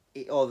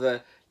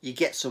either you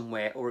get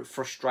somewhere or it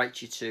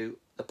frustrates you to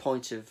the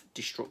point of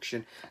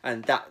destruction,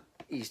 and that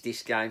is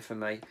this game for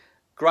me.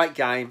 Great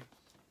game.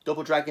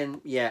 Double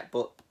Dragon, yeah,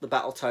 but the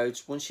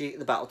Battletoads, once you get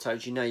the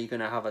Battletoads, you know you're going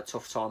to have a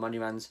tough time on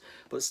your hands.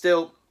 But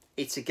still,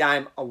 it's a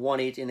game I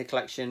wanted in the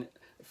collection.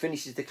 It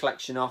finishes the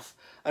collection off.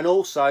 And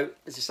also,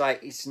 as I say,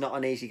 it's not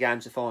an easy game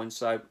to find,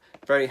 so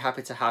very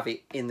happy to have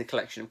it in the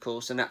collection, of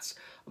course. And that's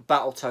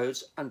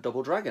Battletoads and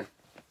Double Dragon.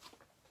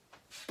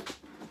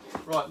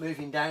 Right,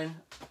 moving down,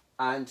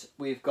 and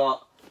we've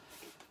got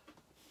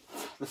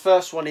the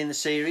first one in the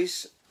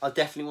series. I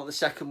definitely want the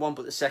second one,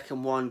 but the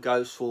second one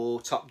goes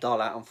for top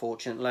dollar,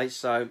 unfortunately.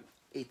 So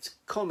it's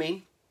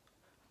coming,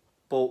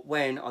 but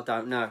when, I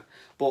don't know.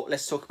 But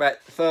let's talk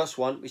about the first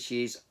one, which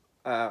is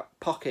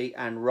Pocky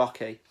and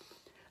Rocky.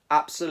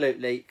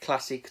 Absolutely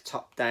classic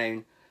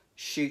top-down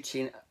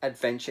shooting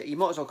adventure. You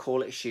might as well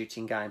call it a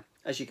shooting game.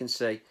 As you can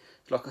see,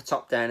 it's like a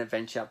top-down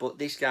adventure. But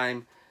this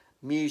game,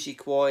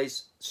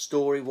 music-wise,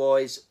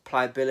 story-wise,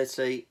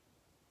 playability,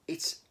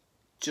 it's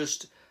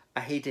just a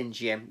hidden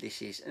gem.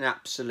 This is an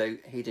absolute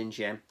hidden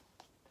gem.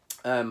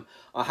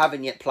 I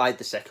haven't yet played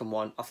the second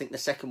one. I think the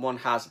second one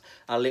has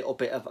a little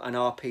bit of an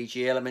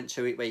RPG element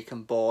to it, where you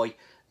can buy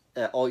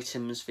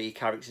items for your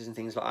characters and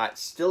things like that.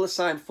 Still the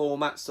same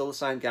format, still the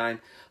same game,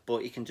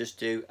 but you can just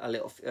do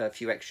a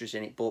few extras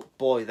in it. But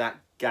boy, that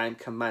game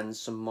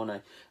commands some money.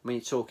 I mean,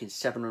 you're talking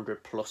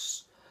 700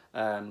 plus.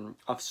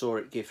 I've saw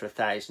it give for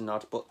 1,000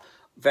 odd, but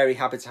very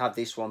happy to have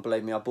this one.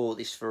 Believe me, I bought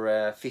this for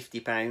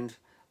 £50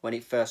 when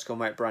it first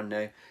came out brand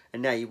new,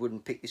 and now you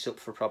wouldn't pick this up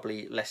for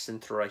probably less than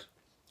 3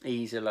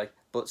 easily.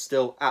 But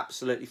still,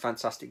 absolutely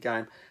fantastic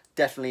game.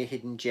 Definitely a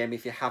hidden gem.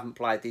 If you haven't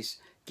played this,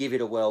 give it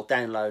a whirl,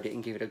 download it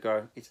and give it a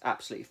go. It's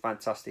absolutely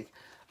fantastic.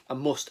 A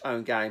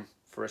must-own game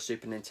for a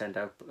Super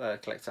Nintendo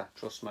collector,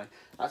 trust me.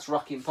 That's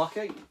Rocky and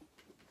Pocky.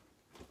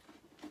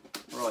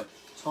 Right,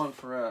 time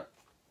for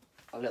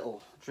a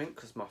little drink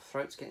because my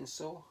throat's getting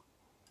sore.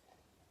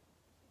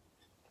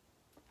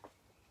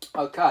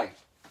 Okay,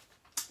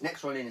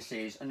 Next one in the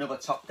series, another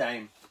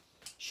top-down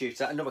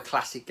shooter, another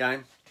classic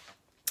game.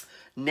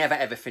 Never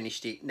ever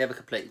finished it, never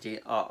completed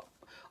it.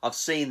 I've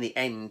seen the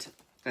end,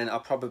 and I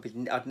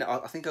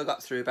think I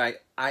got through about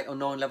 8 or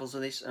 9 levels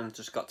of this, and I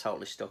just got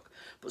totally stuck.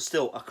 But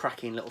still, a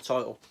cracking little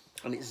title,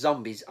 and it's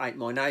Zombies Ate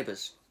My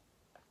Neighbours.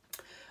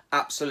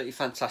 Absolutely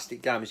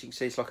fantastic game. As you can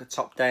see, it's like a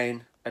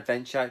top-down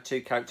adventure.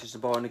 2 characters, a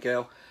boy and a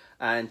girl,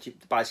 and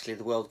basically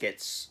the world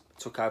gets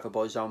took over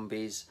by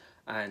zombies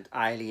and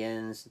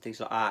aliens and things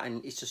like that,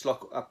 and it's just like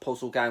a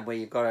puzzle game where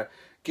you've got to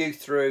go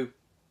through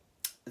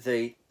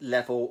the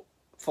level,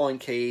 find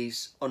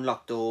keys,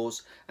 unlock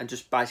doors, and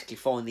just basically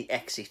find the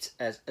exit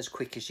as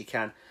quick as you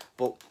can.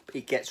 But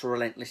it gets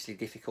relentlessly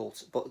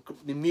difficult. But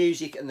the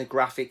music and the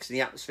graphics and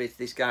the atmosphere to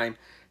this game,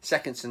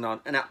 second to none.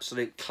 An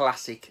absolute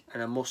classic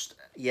and a must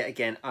yet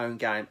again own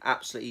game.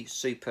 Absolutely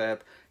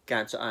superb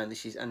game to own.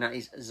 This is, and that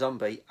is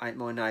Zombie Ate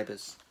My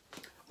Neighbours,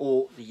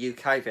 or the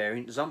UK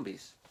variant,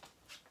 Zombies.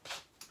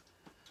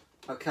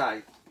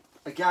 Okay,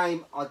 a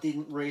game I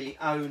didn't really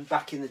own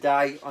back in the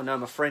day. I know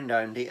my friend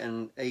owned it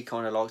and he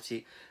kind of liked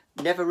it.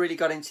 Never really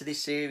got into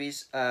this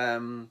series. I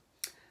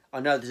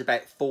know there's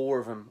about 4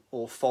 of them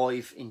or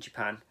 5 in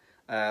Japan,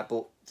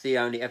 but they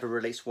only ever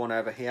released one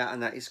over here,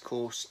 and that is, of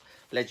course,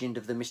 Legend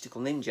of the Mystical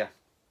Ninja.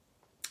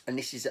 And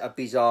this is a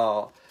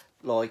bizarre,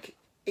 like,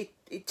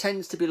 it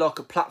tends to be like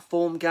a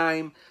platform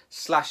game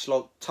slash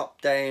like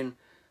top down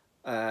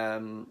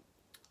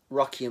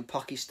Rocky and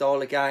Pocky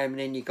style of game, and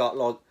then you got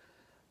like,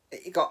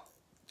 it got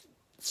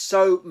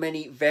so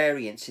many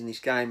variants in this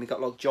game. You've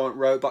got like giant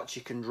robots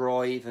you can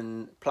drive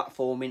and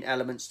platforming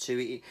elements to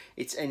it.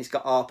 It's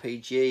got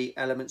RPG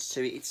elements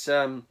to it. It's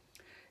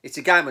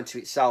a game unto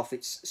itself.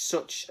 It's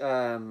such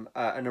an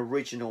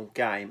original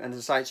game, and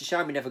as I say, it's a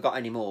shame we never got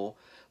any more.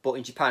 But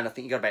in Japan, I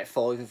think you got about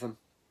 5 of them.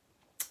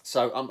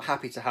 So I'm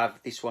happy to have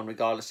this one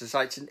regardless. As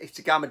I say, it's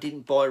a game I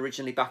didn't buy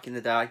originally back in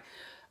the day.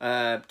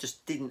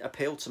 Just didn't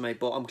appeal to me,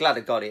 but I'm glad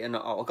I got it, and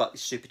I got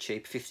this super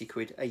cheap, 50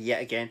 quid,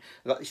 yet again.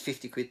 I got this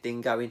 50 quid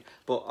thing going,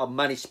 but I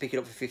managed to pick it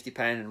up for £50,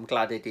 and I'm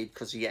glad I did,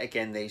 because yet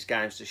again, these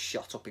games just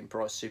shot up in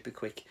price super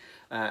quick,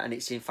 and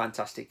it's in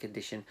fantastic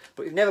condition.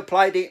 But if you've never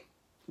played it,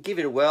 give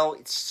it a whirl.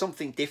 It's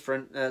something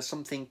different,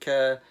 something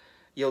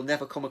you'll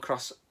never come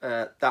across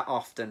that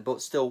often,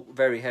 but still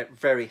very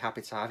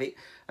happy to have it,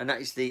 and that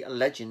is the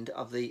Legend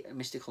of the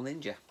Mystical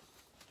Ninja.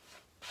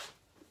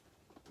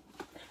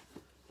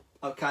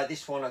 Okay,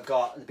 this one I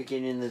got at the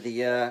beginning of the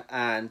year,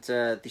 and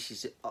this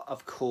is,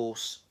 of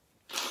course,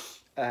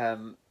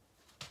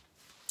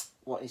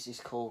 what is this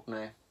called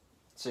now?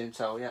 Soon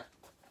tell, yeah.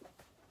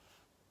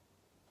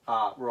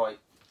 Ah, right.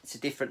 It's a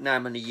different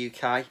name on the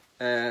UK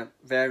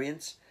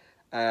variant,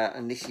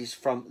 and this is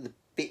from the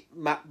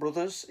Bitmap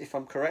Brothers, if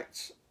I'm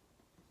correct.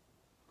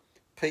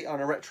 Pete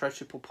on a retro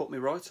trip will put me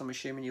right, I'm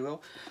assuming you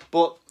will.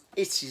 But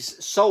it is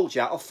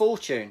Soldier of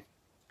Fortune,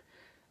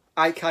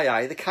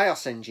 aka the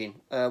Chaos Engine.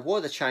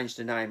 Why they changed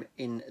the name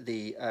in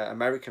the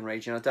American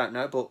region, I don't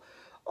know, but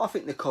I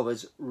think the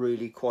cover's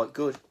really quite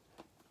good.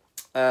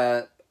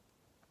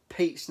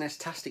 Pete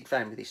Snes-tastic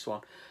fan with this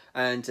one,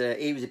 and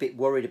he was a bit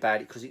worried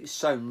about it because it was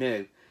so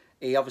new.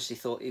 He obviously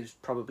thought it was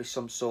probably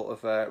some sort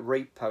of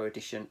repo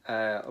edition,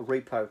 a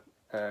repo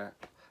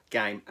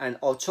game, and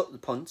I took the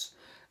punt,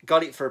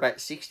 got it for about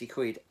 60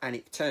 quid, and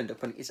it turned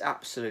up and it's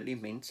absolutely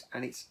mint,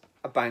 and it's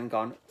a bang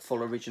on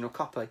full original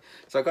copy.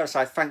 So I've got to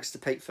say thanks to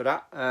Pete for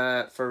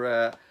that,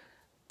 for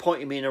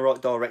pointing me in the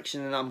right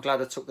direction, and I'm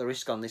glad I took the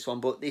risk on this one.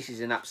 But this is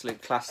an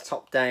absolute class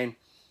top down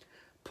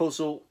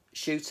puzzle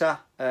shooter.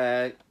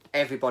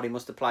 Everybody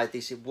must have played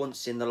this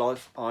once in their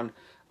life, on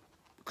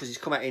because it's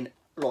come out in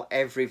like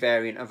every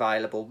variant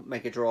available: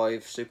 Mega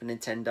Drive, Super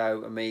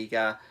Nintendo,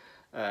 Amiga,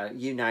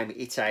 you name it,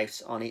 it's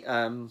out on it.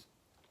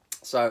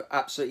 So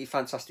absolutely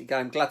fantastic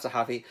game, glad to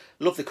have it.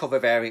 Love the cover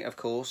variant, of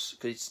course,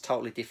 because it's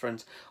totally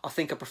different. I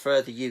think I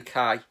prefer the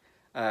UK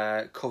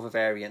cover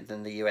variant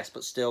than the US,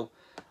 but still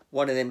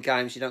one of them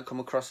games you don't come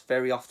across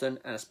very often,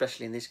 and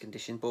especially in this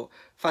condition. But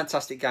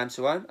fantastic game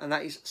to own, and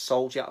that is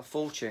Soldier of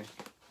Fortune.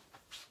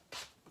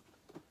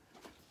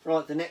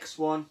 Right, the next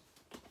one,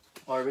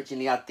 I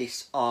originally had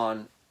this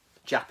on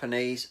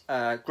Japanese.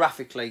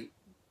 Graphically,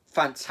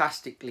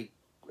 fantastically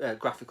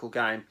graphical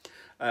game,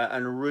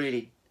 and a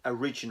really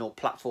original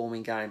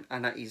platforming game,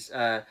 and that is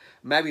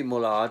Mary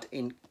Mullard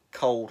in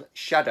Cold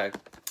Shadow,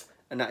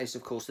 and that is,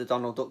 of course, the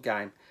Donald Duck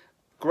game.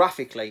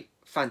 Graphically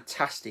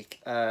fantastic,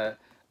 like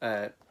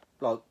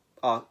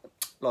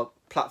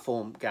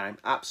platform game,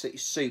 absolutely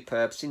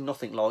superb. Seen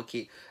nothing like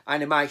it.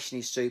 Animation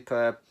is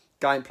superb,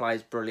 gameplay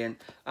is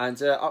brilliant,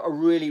 and I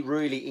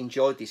really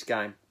enjoyed this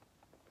game.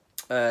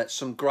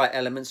 Some great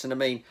elements, and I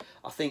mean,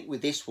 I think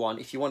with this one,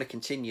 if you want to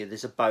continue,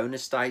 there's a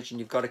bonus stage, and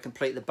you've got to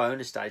complete the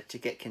bonus stage to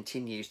get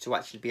continues to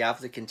actually be able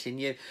to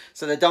continue.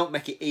 So they don't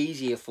make it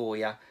easier for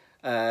you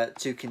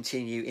to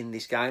continue in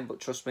this game. But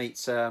trust me,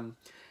 it's I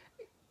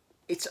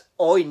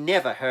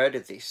never heard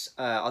of this.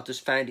 I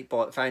just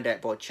found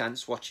out by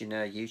chance watching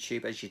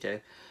YouTube, as you do,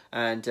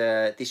 and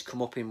this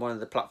come up in one of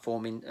the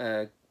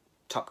platforming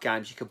top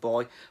games you could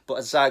buy. But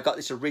as I say, I got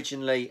this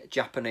originally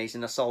Japanese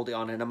and I sold it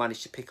on, and I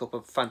managed to pick up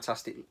a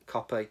fantastic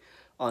copy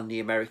on the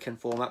American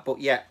format. But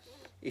yeah,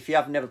 if you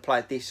have never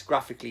played this,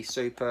 graphically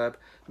superb,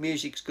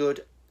 music's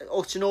good.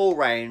 It's an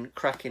all-round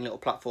cracking little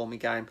platforming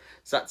game.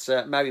 So that's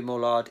Mary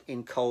Mullard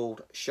in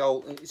Cold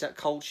Shoulder. Is that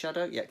Cold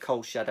Shadow? Yeah,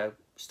 Cold Shadow,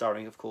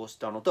 starring, of course,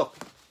 Donald Duck.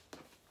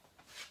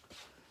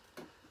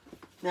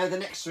 Now, the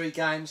next three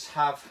games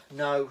have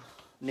no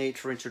need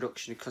for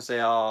introduction because they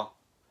are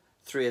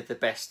three of the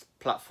best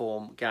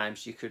platform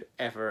games you could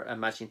ever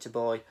imagine to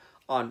buy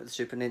on the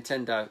Super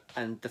Nintendo.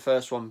 And the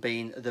first one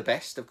being the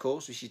best, of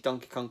course, which is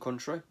Donkey Kong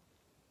Country.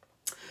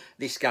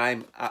 This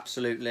game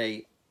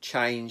absolutely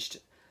changed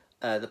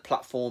the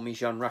platforming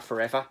genre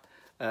forever.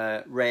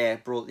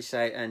 Rare brought this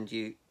out, and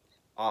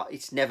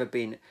it's never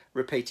been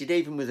repeated,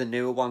 even with the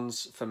newer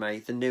ones. For me,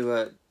 the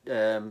newer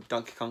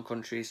Donkey Kong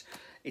Countries,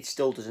 it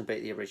still doesn't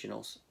beat the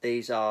originals.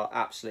 These are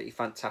absolutely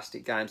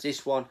fantastic games.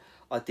 This one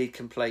I did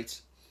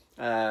complete.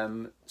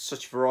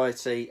 Such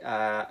variety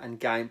and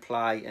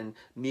gameplay and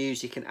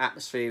music and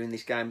atmosphere in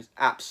this game is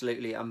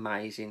absolutely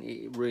amazing.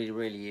 It really,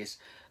 really is.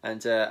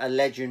 And a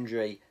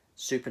legendary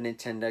Super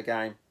Nintendo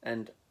game,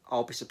 and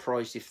I'll be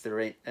surprised if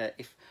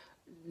if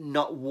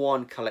not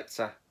one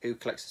collector who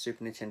collects the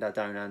Super Nintendo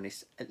don't own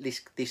this, at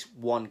least this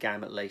one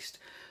game at least.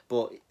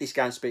 But this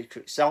game speaks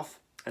for itself,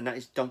 and that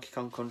is Donkey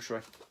Kong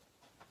Country.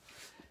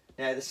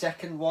 Now the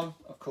second one,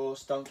 of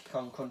course, Donkey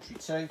Kong Country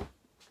 2,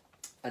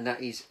 and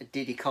that is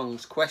Diddy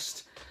Kong's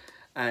Quest,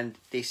 and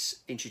this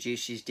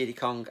introduces Diddy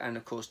Kong and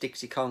of course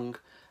Dixie Kong,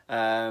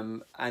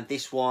 and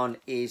this one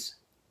is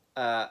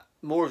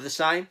more of the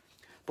same.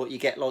 But you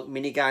get like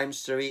mini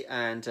games through it,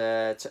 and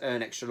to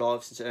earn extra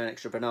lives and to earn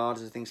extra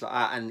bananas and things like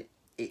that, and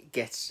it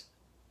gets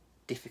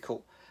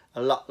difficult,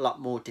 a lot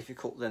more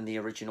difficult than the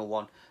original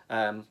one.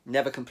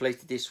 Never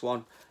completed this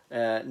one,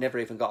 never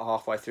even got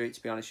halfway through it,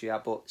 to be honest with you,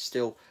 but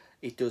still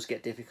it does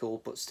get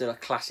difficult, but still a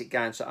classic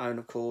game to own,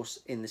 of course,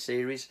 in the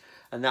series.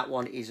 And that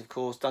one is, of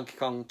course, Donkey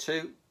Kong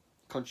 2,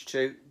 Country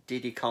 2,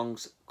 Diddy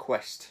Kong's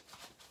Quest.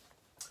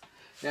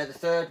 Now the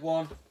third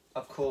one,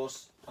 of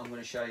course, I'm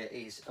going to show you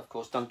is, of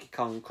course, Donkey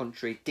Kong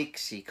Country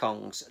Dixie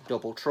Kong's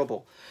Double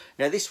Trouble.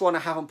 Now this one I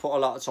haven't put a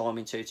lot of time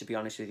into, to be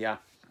honest with you.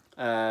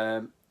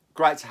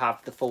 Great to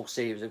have the full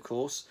series, of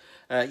course.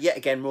 Yet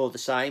again, more of the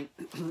same.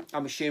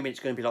 I'm assuming it's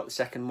going to be like the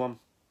second one.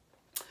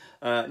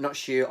 Not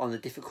sure on the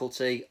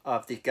difficulty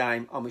of the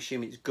game. I'm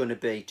assuming it's going to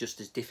be just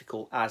as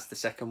difficult as the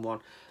second one.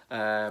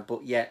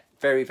 But yeah,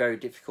 very, very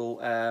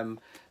difficult.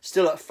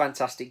 Still a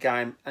fantastic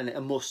game, and a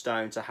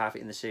must-own to have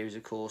it in the series,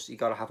 of course. You've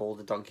got to have all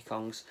the Donkey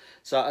Kongs.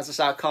 So as I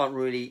say, I can't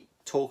really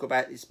talk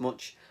about this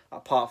much,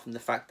 apart from the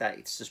fact that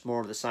it's just more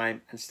of the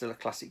same and still a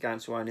classic game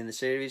to own in the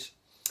series.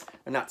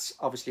 And that's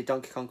obviously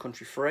Donkey Kong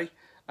Country 3,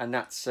 and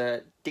that's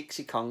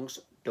Dixie Kong's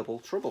Double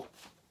Trouble.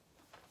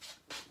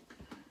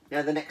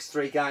 Now the next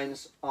three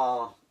games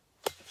are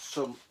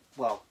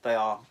they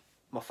are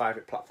my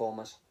favourite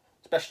platformers,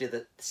 especially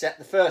the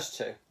first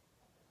two.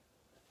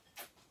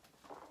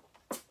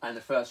 And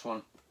the first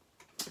one,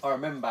 I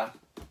remember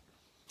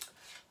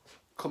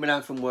coming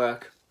home from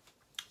work,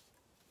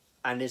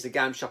 and there's a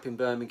game shop in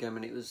Birmingham,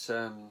 and it was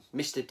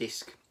Mr.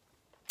 Disc,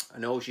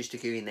 and I always used to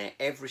go in there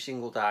every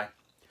single day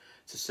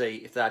to see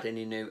if they had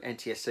any new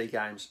NTSC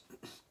games.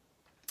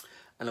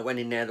 And I went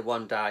in there the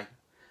one day,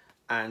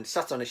 and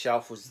sat on the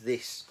shelf was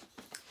this.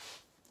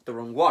 The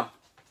wrong one.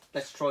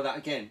 Let's try that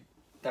again.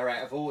 They're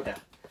out of order.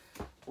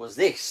 Was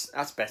this.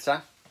 That's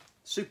better.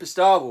 Super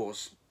Star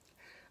Wars.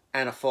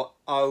 And I thought,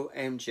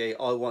 OMG,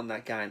 I want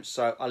that game.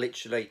 So I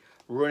literally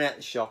run out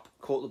the shop,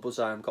 caught the bus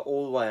home, got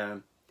all the way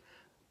home.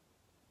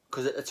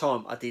 Because at the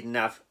time I didn't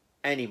have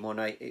any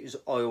money.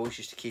 I always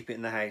used to keep it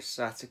in the house.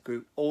 So I had to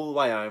go all the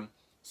way home.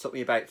 It took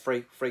me about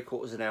three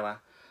quarters an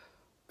hour.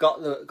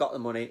 Got the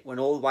money, went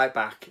all the way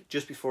back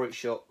just before it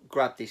shut,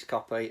 grabbed this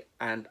copy,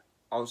 and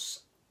I was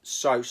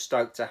so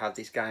stoked to have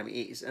this game.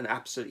 It is an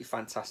absolutely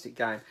fantastic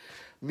game.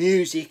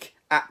 Music,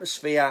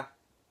 atmosphere,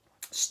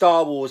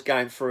 Star Wars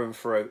game through and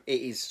through. It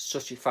is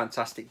such a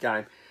fantastic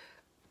game,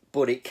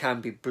 but it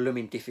can be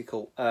blooming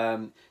difficult.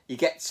 You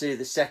get to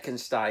the second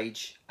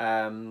stage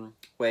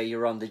where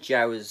you're on the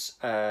Jawas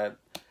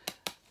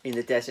in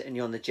the desert, and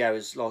you're on the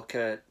Jawas like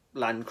a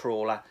land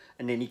crawler,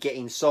 and then you get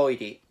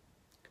inside it,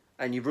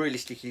 and you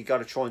realistically got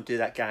to try and do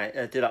that game,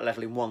 do that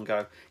level in one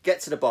go.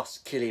 Get to the boss,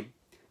 kill him.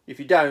 If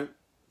you don't,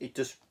 it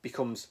just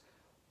becomes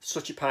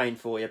such a pain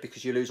for you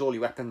because you lose all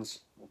your weapons,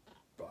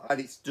 and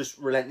it's just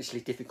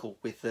relentlessly difficult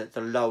with the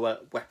lower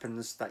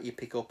weapons that you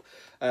pick up.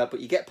 But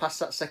you get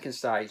past that second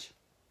stage,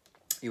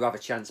 you have a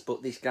chance.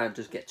 But this game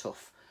does get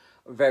tough,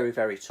 very,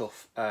 very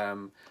tough.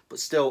 But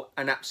still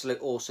an absolute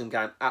awesome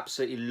game.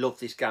 Absolutely love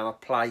this game. I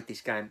played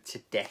this game to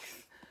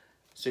death.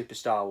 Super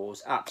Star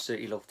Wars,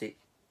 absolutely loved it.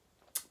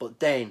 But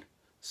then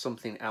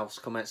something else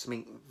come out,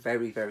 something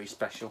very, very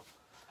special.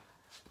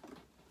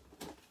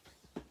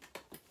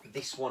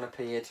 This one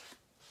appeared,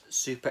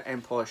 Super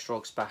Empire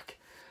Strikes Back,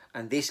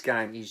 and this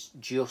game is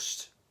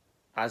just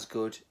as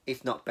good,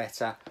 if not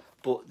better.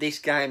 But this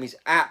game is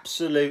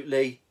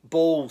absolutely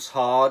balls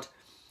hard.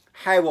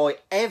 How I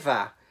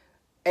ever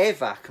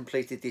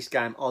completed this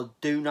game, I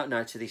do not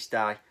know to this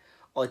day.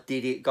 I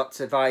did it, got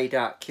to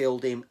Vader,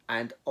 killed him,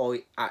 and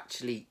I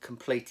actually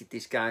completed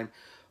this game.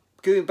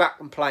 Going back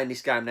and playing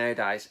this game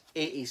nowadays,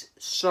 it is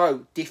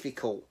so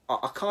difficult.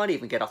 I can't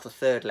even get off the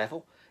 3rd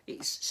level.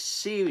 It's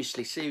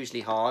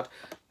seriously hard.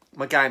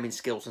 My gaming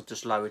skills have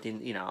just lowered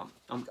in, you know,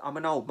 I'm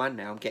an old man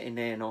now, I'm getting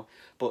there now.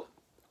 But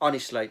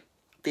honestly,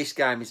 this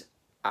game is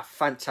a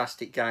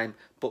fantastic game,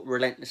 but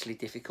relentlessly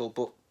difficult.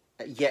 But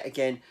yet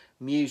again,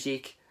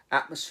 music,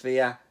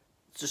 atmosphere,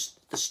 just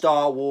the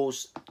Star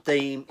Wars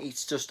theme,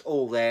 it's just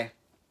all there.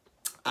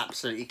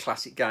 Absolutely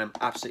classic game.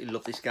 Absolutely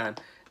love this game.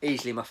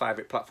 Easily my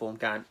favourite platform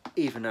game,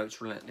 even though it's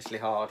relentlessly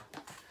hard.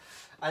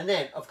 And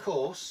then, of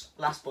course,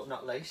 last but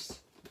not least,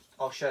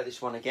 I'll show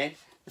this one again.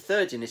 The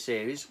 3rd in the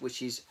series,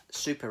 which is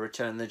Super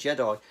Return of the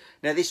Jedi.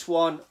 Now, this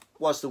one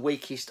was the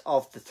weakest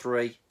of the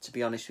 3, to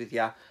be honest with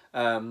you.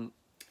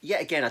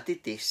 Yet again, I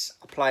did this.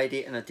 I played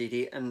it and I did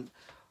it. And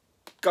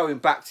going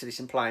back to this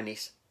and playing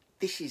this,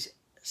 this is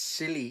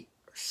silly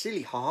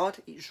hard.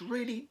 It's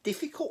really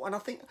difficult, and I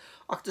think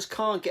I just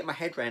can't get my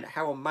head around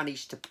how I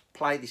managed to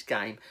play this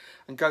game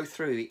and go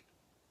through it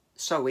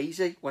so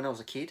easy when I was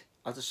a kid.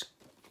 I just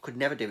could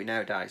never do it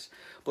nowadays.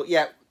 But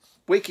yeah,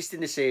 weakest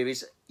in the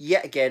series.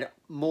 Yet again,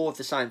 more of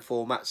the same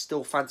format.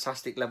 Still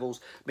fantastic levels,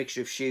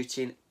 mixture of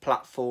shooting,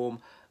 platform.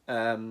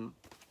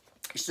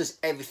 It's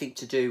just everything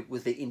to do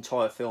with the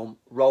entire film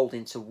rolled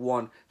into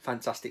one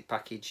fantastic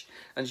package.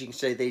 And as you can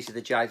see, these are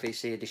the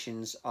JVC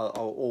editions. I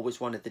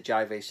always wanted the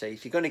JVC.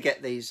 If you're going to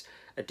get these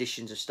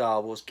editions of Star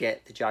Wars,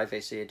 get the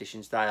JVC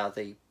editions. They are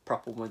the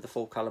proper one with the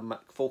full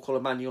colour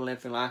manual and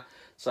everything like that.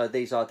 So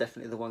these are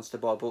definitely the ones to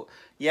buy. But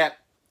yeah,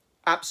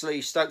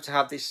 absolutely stoked to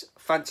have this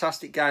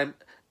fantastic game.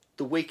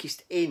 The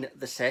weakest in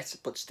the set,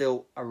 but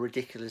still a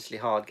ridiculously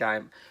hard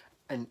game.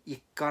 And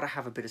you've got to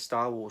have a bit of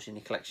Star Wars in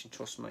your collection,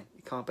 trust me.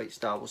 You can't beat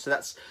Star Wars. So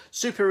that's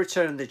Super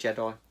Return of the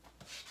Jedi.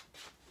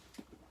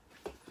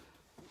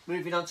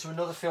 Moving on to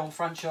another film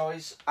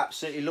franchise.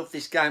 Absolutely love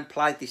this game.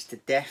 Played this to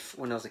death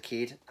when I was a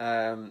kid.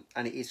 And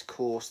it is, of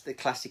course, the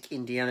classic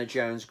Indiana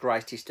Jones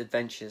Greatest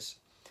Adventures.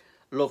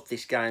 Love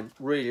this game.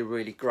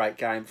 Really great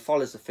game.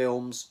 Follows the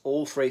films.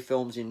 All 3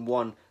 films in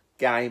one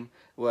game,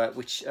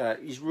 which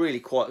is really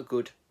quite a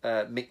good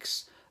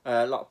mix.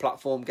 A lot of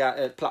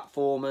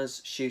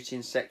platformers,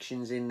 shooting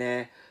sections in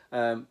there,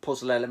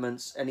 puzzle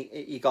elements, and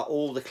you got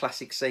all the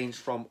classic scenes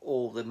from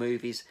all the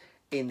movies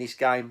in this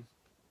game.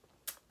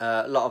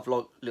 A lot of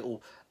like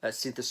little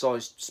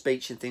synthesized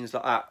speech and things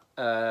like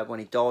that when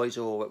he dies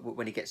or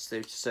when he gets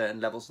through to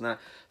certain levels and that.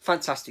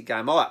 Fantastic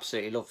game. I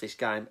absolutely love this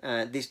game.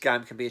 This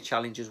game can be a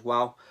challenge as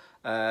well,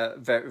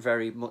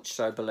 very much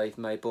so, believe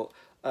me. But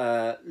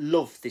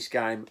love this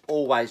game.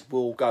 Always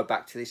will go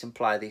back to this and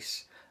play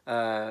this.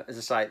 As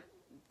I say,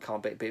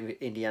 can't beat a bit of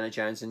Indiana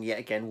Jones, and yet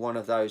again one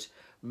of those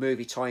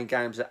movie tie-in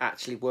games that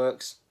actually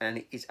works and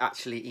it is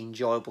actually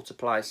enjoyable to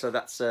play. So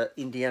that's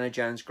Indiana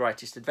Jones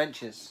Greatest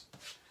Adventures.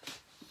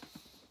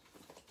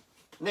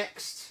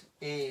 Next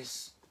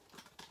is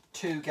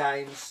 2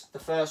 games. The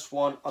first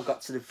one I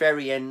got to the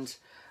very end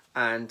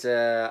and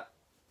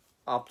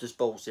I've just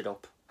ballsed it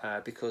up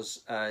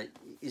because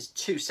there's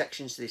 2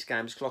 sections to this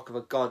game. It's like of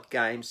a god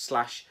game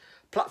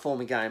 /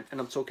 platforming game, and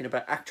I'm talking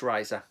about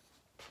ActRaiser.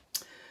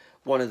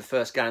 One of the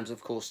first games, of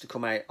course, to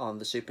come out on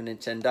the Super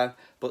Nintendo.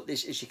 But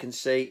this, as you can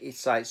see,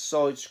 it's a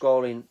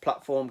side-scrolling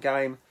platform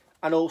game,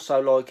 and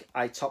also like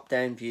a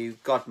top-down view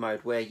God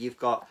mode, where you've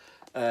got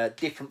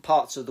different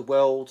parts of the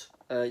world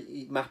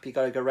map you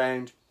got to go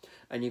around,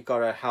 and you've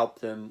got to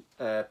help them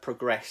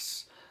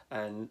progress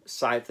and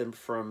save them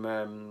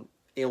from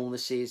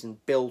illnesses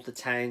and build the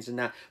towns and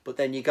that. But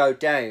then you go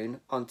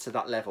down onto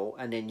that level,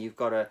 and then you've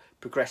got to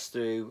progress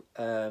through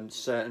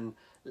certain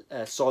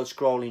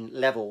side-scrolling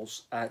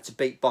levels to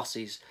beat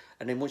bosses,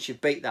 and then once you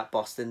beat that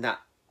boss, then that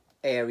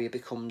area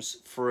becomes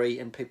free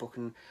and people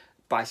can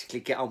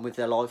basically get on with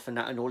their life and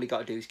that, and all you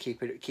got to do is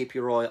keep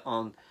your eye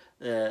on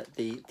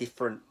the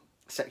different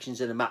sections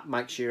of the map,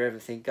 make sure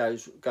everything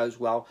goes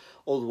well.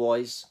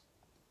 Otherwise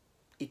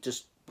it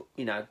just,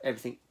 you know,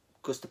 everything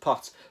goes to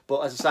pot.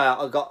 But as I say,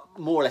 I got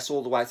more or less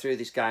all the way through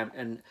this game,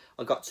 and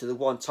I got to the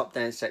one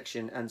top-down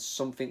section and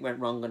something went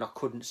wrong and I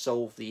couldn't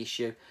solve the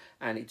issue,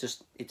 and I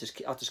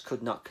just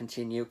could not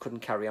continue,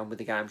 couldn't carry on with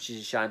the game, which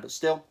is a shame. But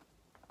still,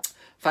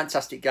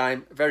 fantastic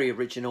game, very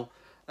original.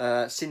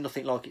 Seen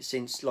nothing like it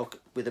since, like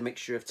with a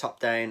mixture of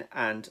top-down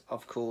and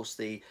of course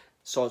the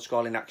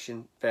side-scrolling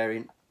action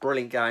variant.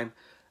 Brilliant game,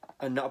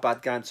 and not a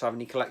bad game to have in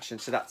your collection.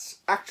 So that's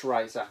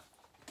ActRaiser.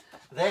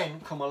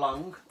 Then come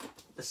along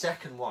the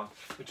second one,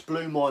 which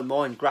blew my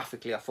mind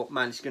graphically. I thought,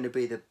 man, it's going to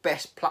be the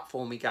best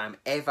platforming game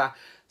ever.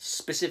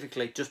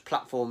 Specifically, just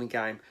platforming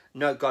game.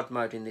 No God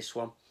mode in this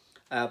one.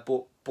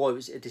 But boy,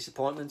 was it a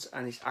disappointment,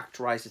 and it's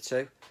ActRaiser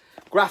 2.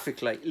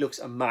 Graphically, it looks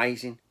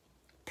amazing.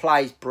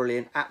 Plays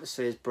brilliant.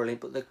 Atmosphere is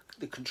brilliant, but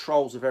the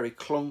controls are very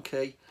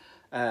clunky.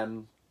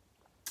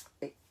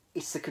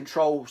 It's the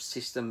control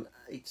system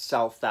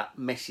itself that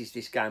messes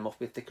this game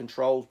off. If the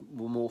controls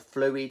were more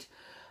fluid,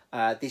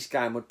 this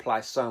game would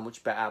play so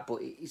much better. But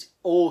it's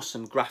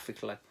awesome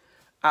graphically,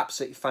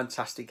 absolutely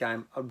fantastic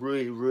game. I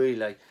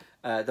really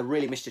they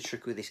really missed a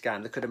trick with this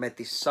game. They could have made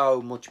this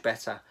so much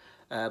better.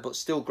 But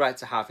still great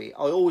to have it.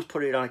 I always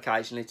put it on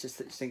occasionally to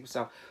think to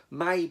myself,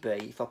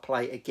 maybe if I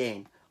play it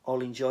again,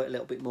 I'll enjoy it a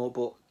little bit more.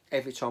 But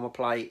every time I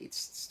play it, it's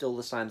still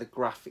the same. The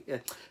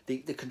graphic,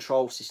 the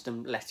control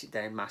system let it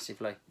down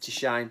massively. It's a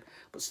shame,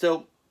 but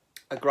still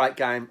a great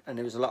game, and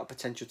there was a lot of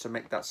potential to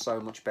make that so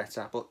much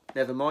better. But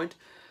never mind.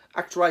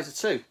 ActRaiser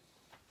 2.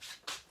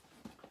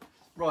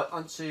 Right,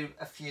 on to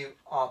a few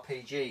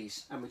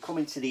RPGs, and we're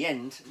coming to the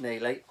end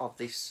nearly of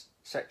this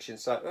section,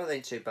 so it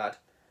ain't too bad.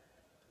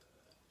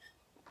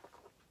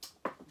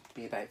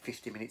 Be about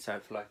 50 minutes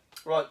hopefully.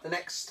 Right, the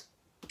next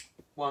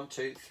 1,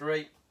 2,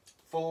 3,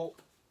 4,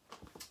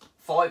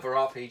 5 are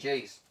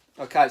RPGs.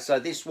 Okay, so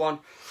this one,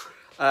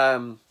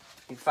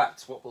 in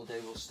fact, what we'll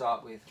do, we'll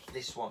start with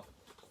this one,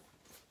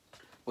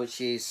 which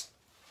is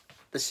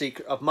The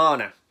Secret of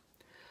Mana.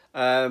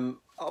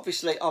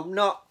 Obviously, I'm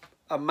not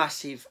a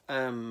massive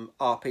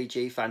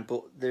RPG fan,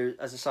 but there,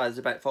 as I say, there's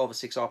about 5 or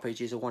 6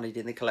 RPGs I wanted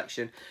in the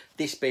collection.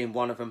 This being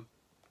one of them,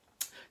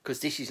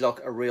 because this is like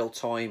a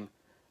real-time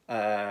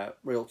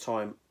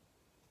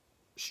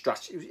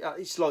strategy.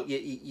 It's like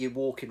you're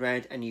walking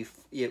around and you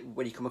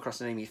when you come across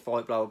an enemy, you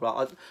fight, blah blah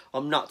blah.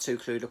 I'm not too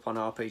clued up on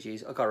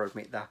RPGs, I gotta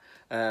admit that.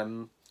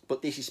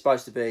 But this is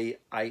supposed to be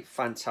a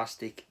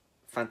fantastic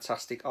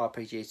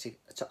RPG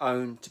to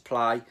own, to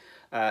play,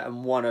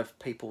 and one of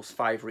people's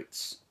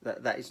favourites.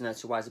 That is no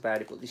two ways about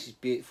it. But this is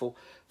beautiful,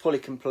 fully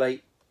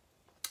complete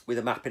with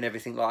a map and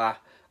everything like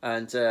that.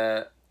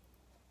 And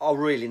I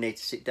really need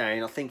to sit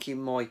down. I think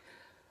in my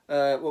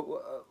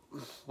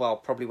well,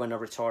 probably when I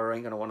retire, I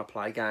ain't going to want to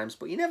play games.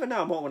 But you never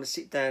know, I might want to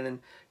sit down and,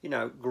 you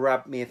know,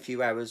 grab me a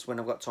few hours when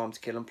I've got time to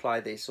kill and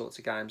play these sorts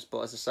of games.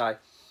 But as I say,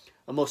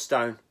 I must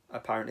own,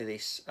 apparently,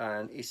 this.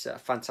 And it's a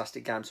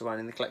fantastic game to own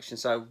in the collection.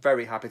 So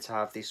very happy to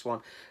have this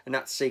one. And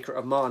that's Secret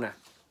of Mana.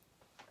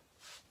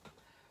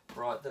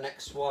 Right, the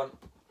next one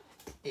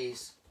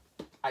is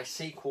a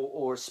sequel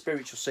or a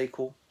spiritual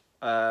sequel,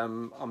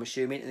 I'm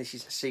assuming. And this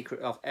is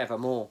Secret of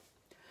Evermore.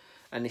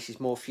 And this is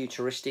more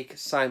futuristic,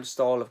 same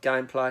style of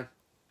gameplay,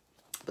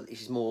 but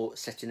this is more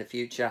set in the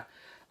future.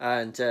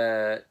 And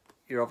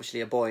you're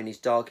obviously a boy and his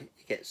dog.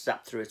 He gets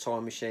zapped through a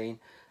time machine,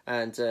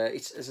 and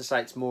it's, as I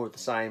say, it's more of the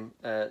same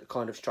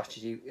kind of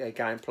strategy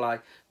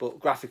gameplay, but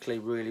graphically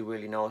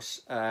really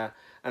nice. And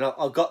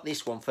I got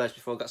this one first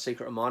before I got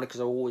Secret of Mana, because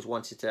I always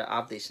wanted to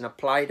have this, and I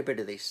played a bit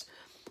of this,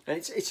 and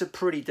it's a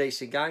pretty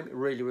decent game. It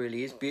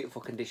really is.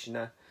 Beautiful condition.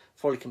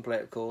 Fully complete,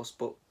 of course,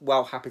 but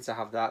well happy to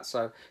have that.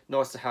 So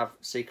nice to have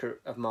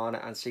Secret of Mana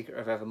and Secret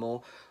of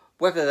Evermore.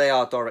 Whether they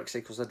are direct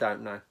sequels, I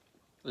don't know.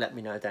 Let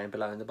me know down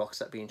below in the box,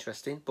 that'd be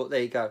interesting. But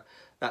there you go.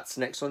 That's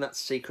the next one. That's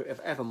Secret of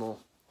Evermore.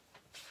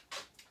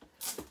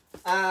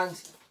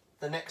 And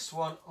the next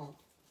one, oh,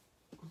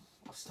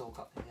 I've still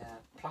got the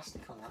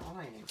plastic on that one.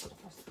 I ain't even got the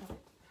plastic on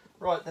it.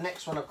 Right, the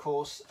next one, of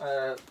course,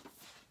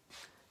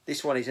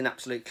 this one is an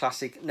absolute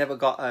classic. Never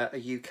got a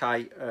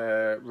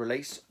UK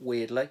release,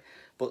 weirdly.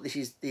 But this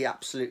is the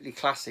absolutely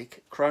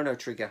classic Chrono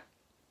Trigger.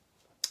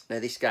 Now,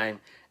 this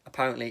game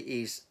apparently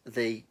is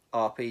the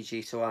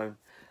RPG to own.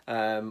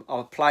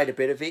 I've played a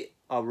bit of it.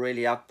 I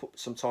really have put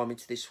some time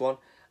into this one,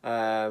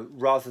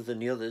 rather than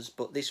the others.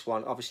 But this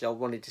one, obviously, I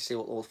wanted to see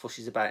what all the fuss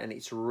is about, and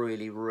it's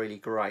really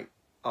great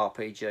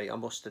RPG. I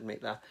must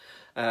admit that.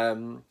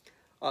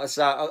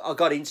 So I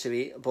got into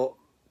it, but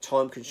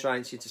time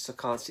constraints, you just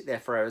can't sit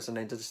there for hours, and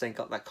then just ain't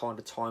got that kind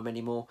of time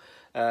anymore.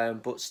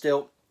 But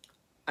still,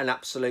 an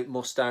absolute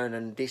must own,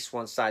 and this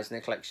one stays in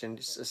the collection.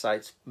 Just to say,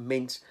 it's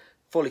mint,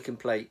 fully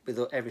complete with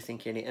everything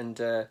in it.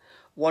 And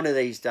one of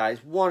these days,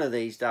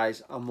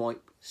 I might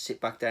sit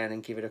back down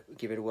and give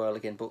it a whirl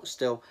again. But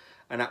still,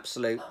 an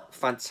absolute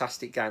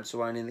fantastic game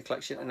to own in the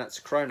collection, and that's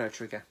Chrono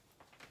Trigger.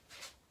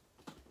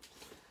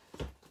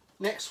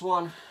 Next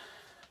one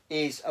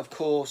is, of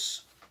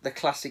course, the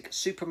classic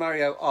Super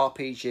Mario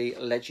RPG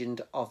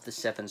Legend of the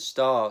Seven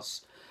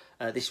Stars.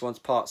 This one's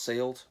part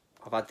sealed.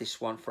 I've had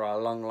this one for a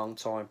long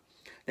time.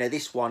 Now,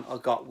 this one I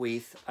got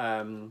with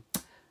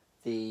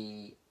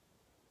the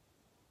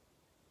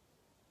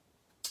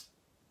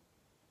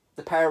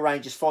Power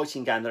Rangers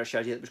fighting game that I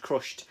showed you that was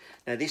crushed.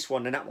 Now, this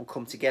one and that one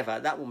come together.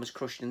 That one was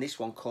crushed and this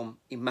one come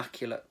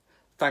immaculate,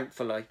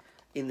 thankfully,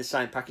 in the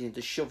same packaging.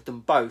 Just shoved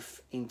them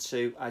both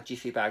into a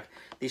jiffy bag.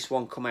 This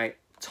one come out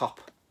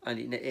top,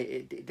 and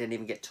it didn't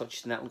even get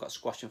touched, and that one got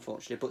squashed,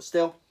 unfortunately. But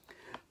still,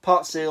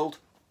 part sealed,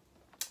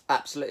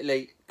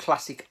 absolutely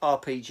classic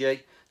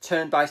RPG.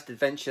 Turn-based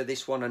adventure,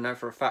 this one I know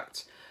for a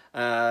fact.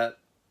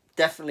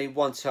 Definitely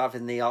one to have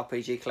in the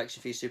RPG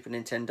collection for your Super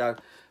Nintendo.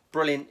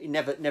 Brilliant. It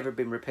never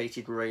been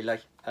repeated, really.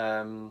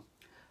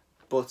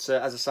 But as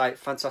I say,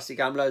 fantastic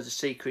game. Loads of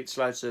secrets,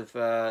 loads of,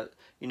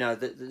 you know,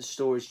 the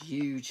story's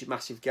huge,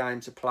 massive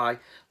game to play.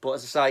 But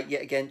as I say,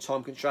 yet again,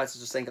 time constraints. I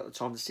just ain't got the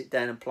time to sit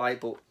down and play.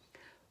 But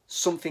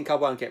Something I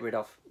won't get rid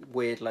of,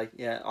 weirdly.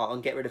 Yeah, I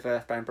can get rid of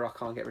Earthbound, but I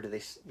can't get rid of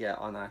this. Yeah,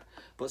 I know.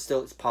 But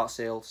still, it's part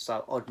sealed,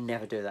 so I'd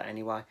never do that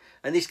anyway.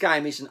 And this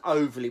game isn't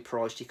overly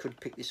priced. You could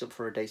pick this up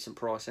for a decent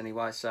price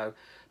anyway. So,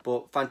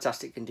 but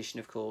fantastic condition,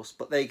 of course.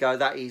 But there you go.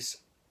 That is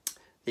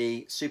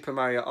the Super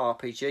Mario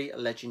RPG,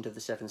 Legend of the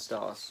Seven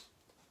Stars.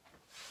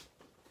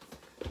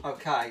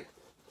 Okay.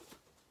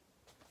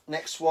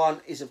 Next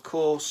one is, of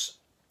course,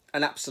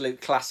 an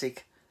absolute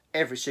classic.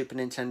 Every Super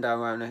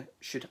Nintendo owner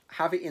should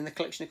have it in the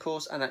collection, of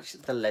course, and that's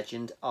The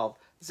Legend of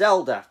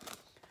Zelda.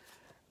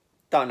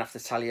 Don't have to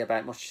tell you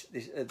about much.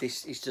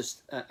 This is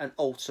just an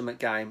ultimate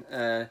game.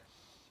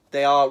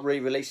 They are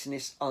re-releasing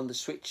this on the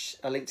Switch,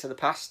 A Link to the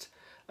Past,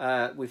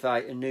 with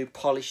a new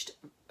polished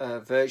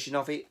version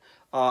of it.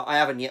 I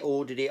haven't yet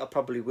ordered it. I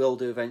probably will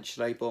do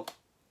eventually, but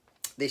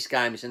this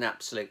game is an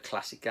absolute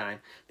classic game.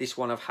 This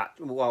one I've had,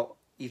 well,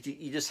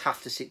 you just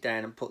have to sit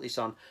down and put this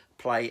on,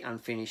 play and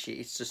finish it.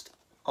 It's just...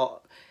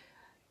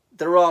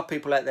 there are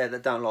people out there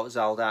that don't like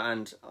Zelda,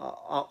 and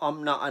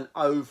I'm not an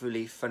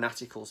overly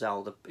fanatical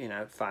Zelda,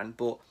 fan.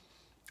 But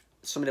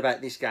something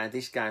about this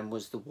game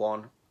was the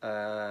one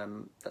that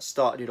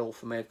started it all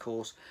for me, of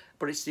course.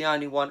 But it's the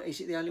only one.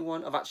 Is it the only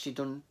one? I've actually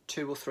done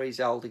 2 or 3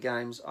 Zelda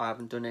games. I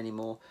haven't done any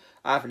more.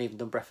 I haven't even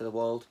done Breath of the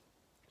Wild.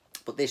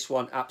 But this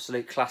one,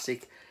 absolute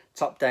classic,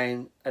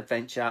 top-down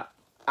adventure,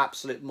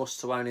 absolute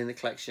must-to-own in the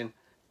collection.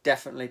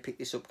 Definitely pick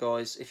this up,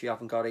 guys, if you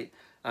haven't got it.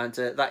 And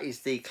that is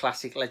the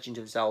classic Legend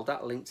of Zelda,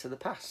 A Link to the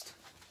Past.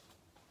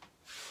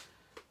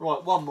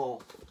 Right, one more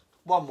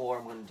I'm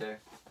going to do.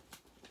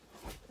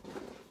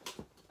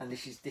 And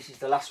this is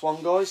the last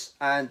one, guys.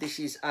 And this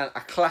is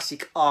a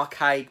classic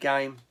arcade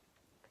game.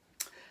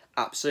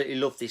 Absolutely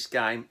love this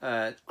game.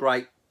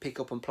 Great pick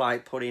up and play,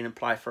 put in and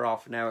play for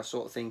half an hour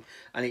sort of thing.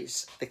 And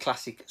it's the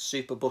classic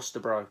Super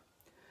Buster Bro.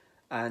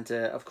 And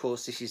of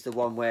course, this is the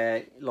one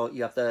where, like,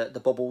 you have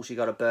the bubbles you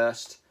got to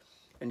burst.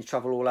 And you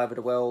travel all over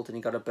the world, and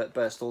you got to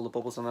burst all the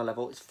bubbles on a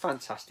level. It's a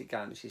fantastic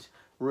game. This is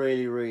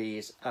really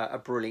is a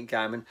brilliant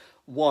game, and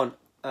one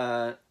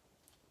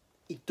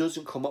it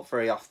doesn't come up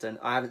very often.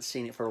 I haven't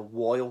seen it for a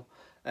while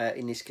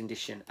in this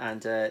condition,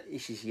 and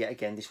this is yet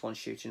again this one's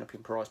shooting up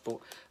in price, but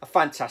a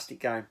fantastic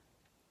game.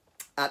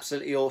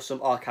 Absolutely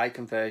awesome arcade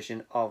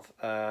conversion of.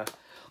 I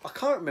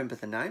can't remember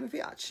the name of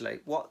it actually.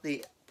 What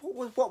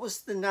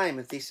was the name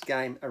of this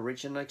game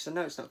originally? Because I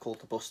know it's not called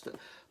the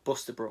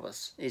Buster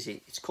Brothers, is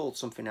it? It's called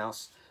something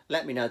else.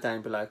 Let me know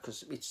down below,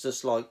 because it's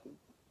just like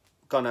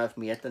gone over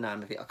my head, the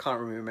name of it. I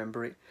can't really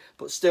remember it.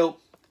 But still,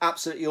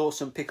 absolutely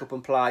awesome pick up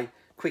and play.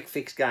 Quick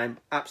fix game.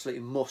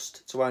 Absolutely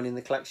must to own in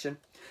the collection.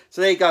 So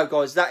there you go,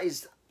 guys. That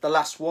is the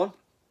last one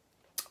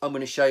I'm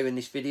going to show you in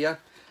this video.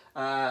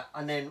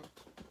 And then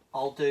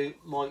I'll do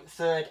my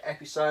 3rd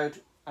episode,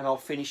 and I'll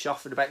finish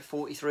off with about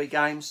 43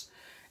 games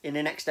in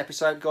the next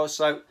episode, guys.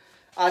 So,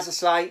 as I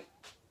say,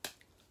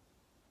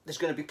 there's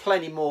going to be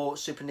plenty more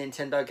Super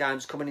Nintendo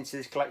games coming into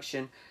this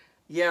collection.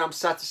 Yeah, I'm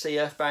sad to see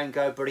Earthbound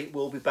go, but it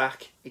will be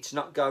back. It's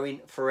not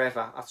going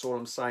forever, that's all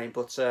I'm saying.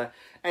 But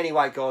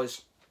anyway,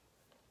 guys,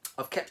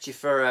 I've kept you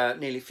for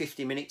nearly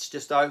 50 minutes,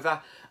 just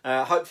over.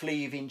 Hopefully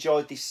you've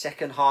enjoyed this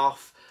second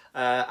half,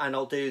 and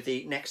I'll do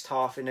the next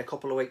half in a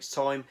couple of weeks'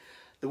 time.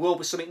 There will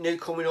be something new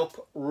coming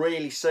up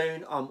really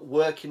soon. I'm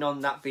working on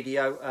that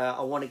video.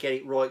 I want to get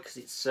it right, because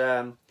it's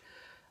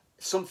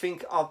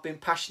something I've been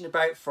passionate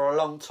about for a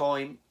long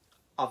time.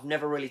 I've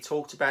never really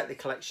talked about the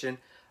collection,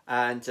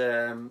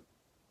 and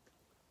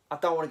I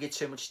don't want to get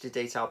too much into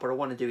detail, but I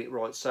want to do it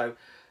right. So,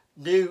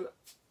 new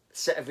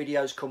set of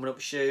videos coming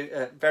up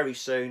very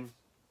soon.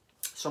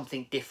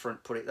 Something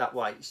different, put it that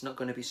way. It's not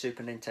going to be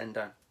Super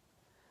Nintendo.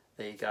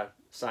 There you go.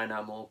 Say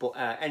no more. But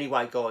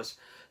anyway, guys,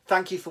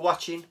 thank you for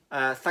watching.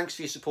 Thanks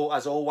for your support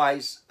as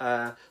always.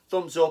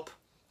 Thumbs up.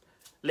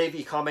 Leave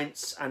your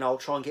comments, and I'll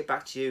try and get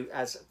back to you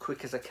as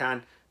quick as I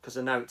can, because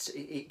I know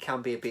it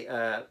can be a bit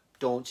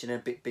daunting and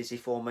a bit busy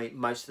for me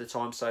most of the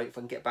time. So if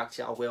I can get back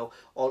to you, I will.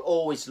 I'll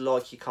always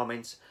like your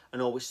comments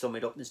and always thumb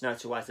it up. There's no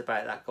two ways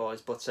about that,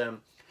 guys. But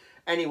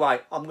anyway,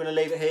 I'm going to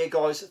leave it here,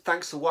 guys.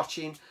 Thanks for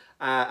watching.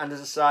 And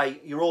as I say,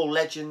 you're all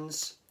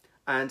legends.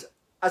 And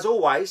as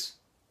always,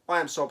 I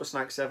am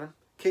Snake7.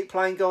 Keep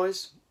playing,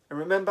 guys. And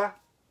remember,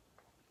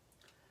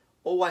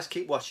 always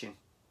keep watching.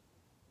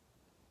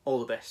 All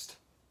the best.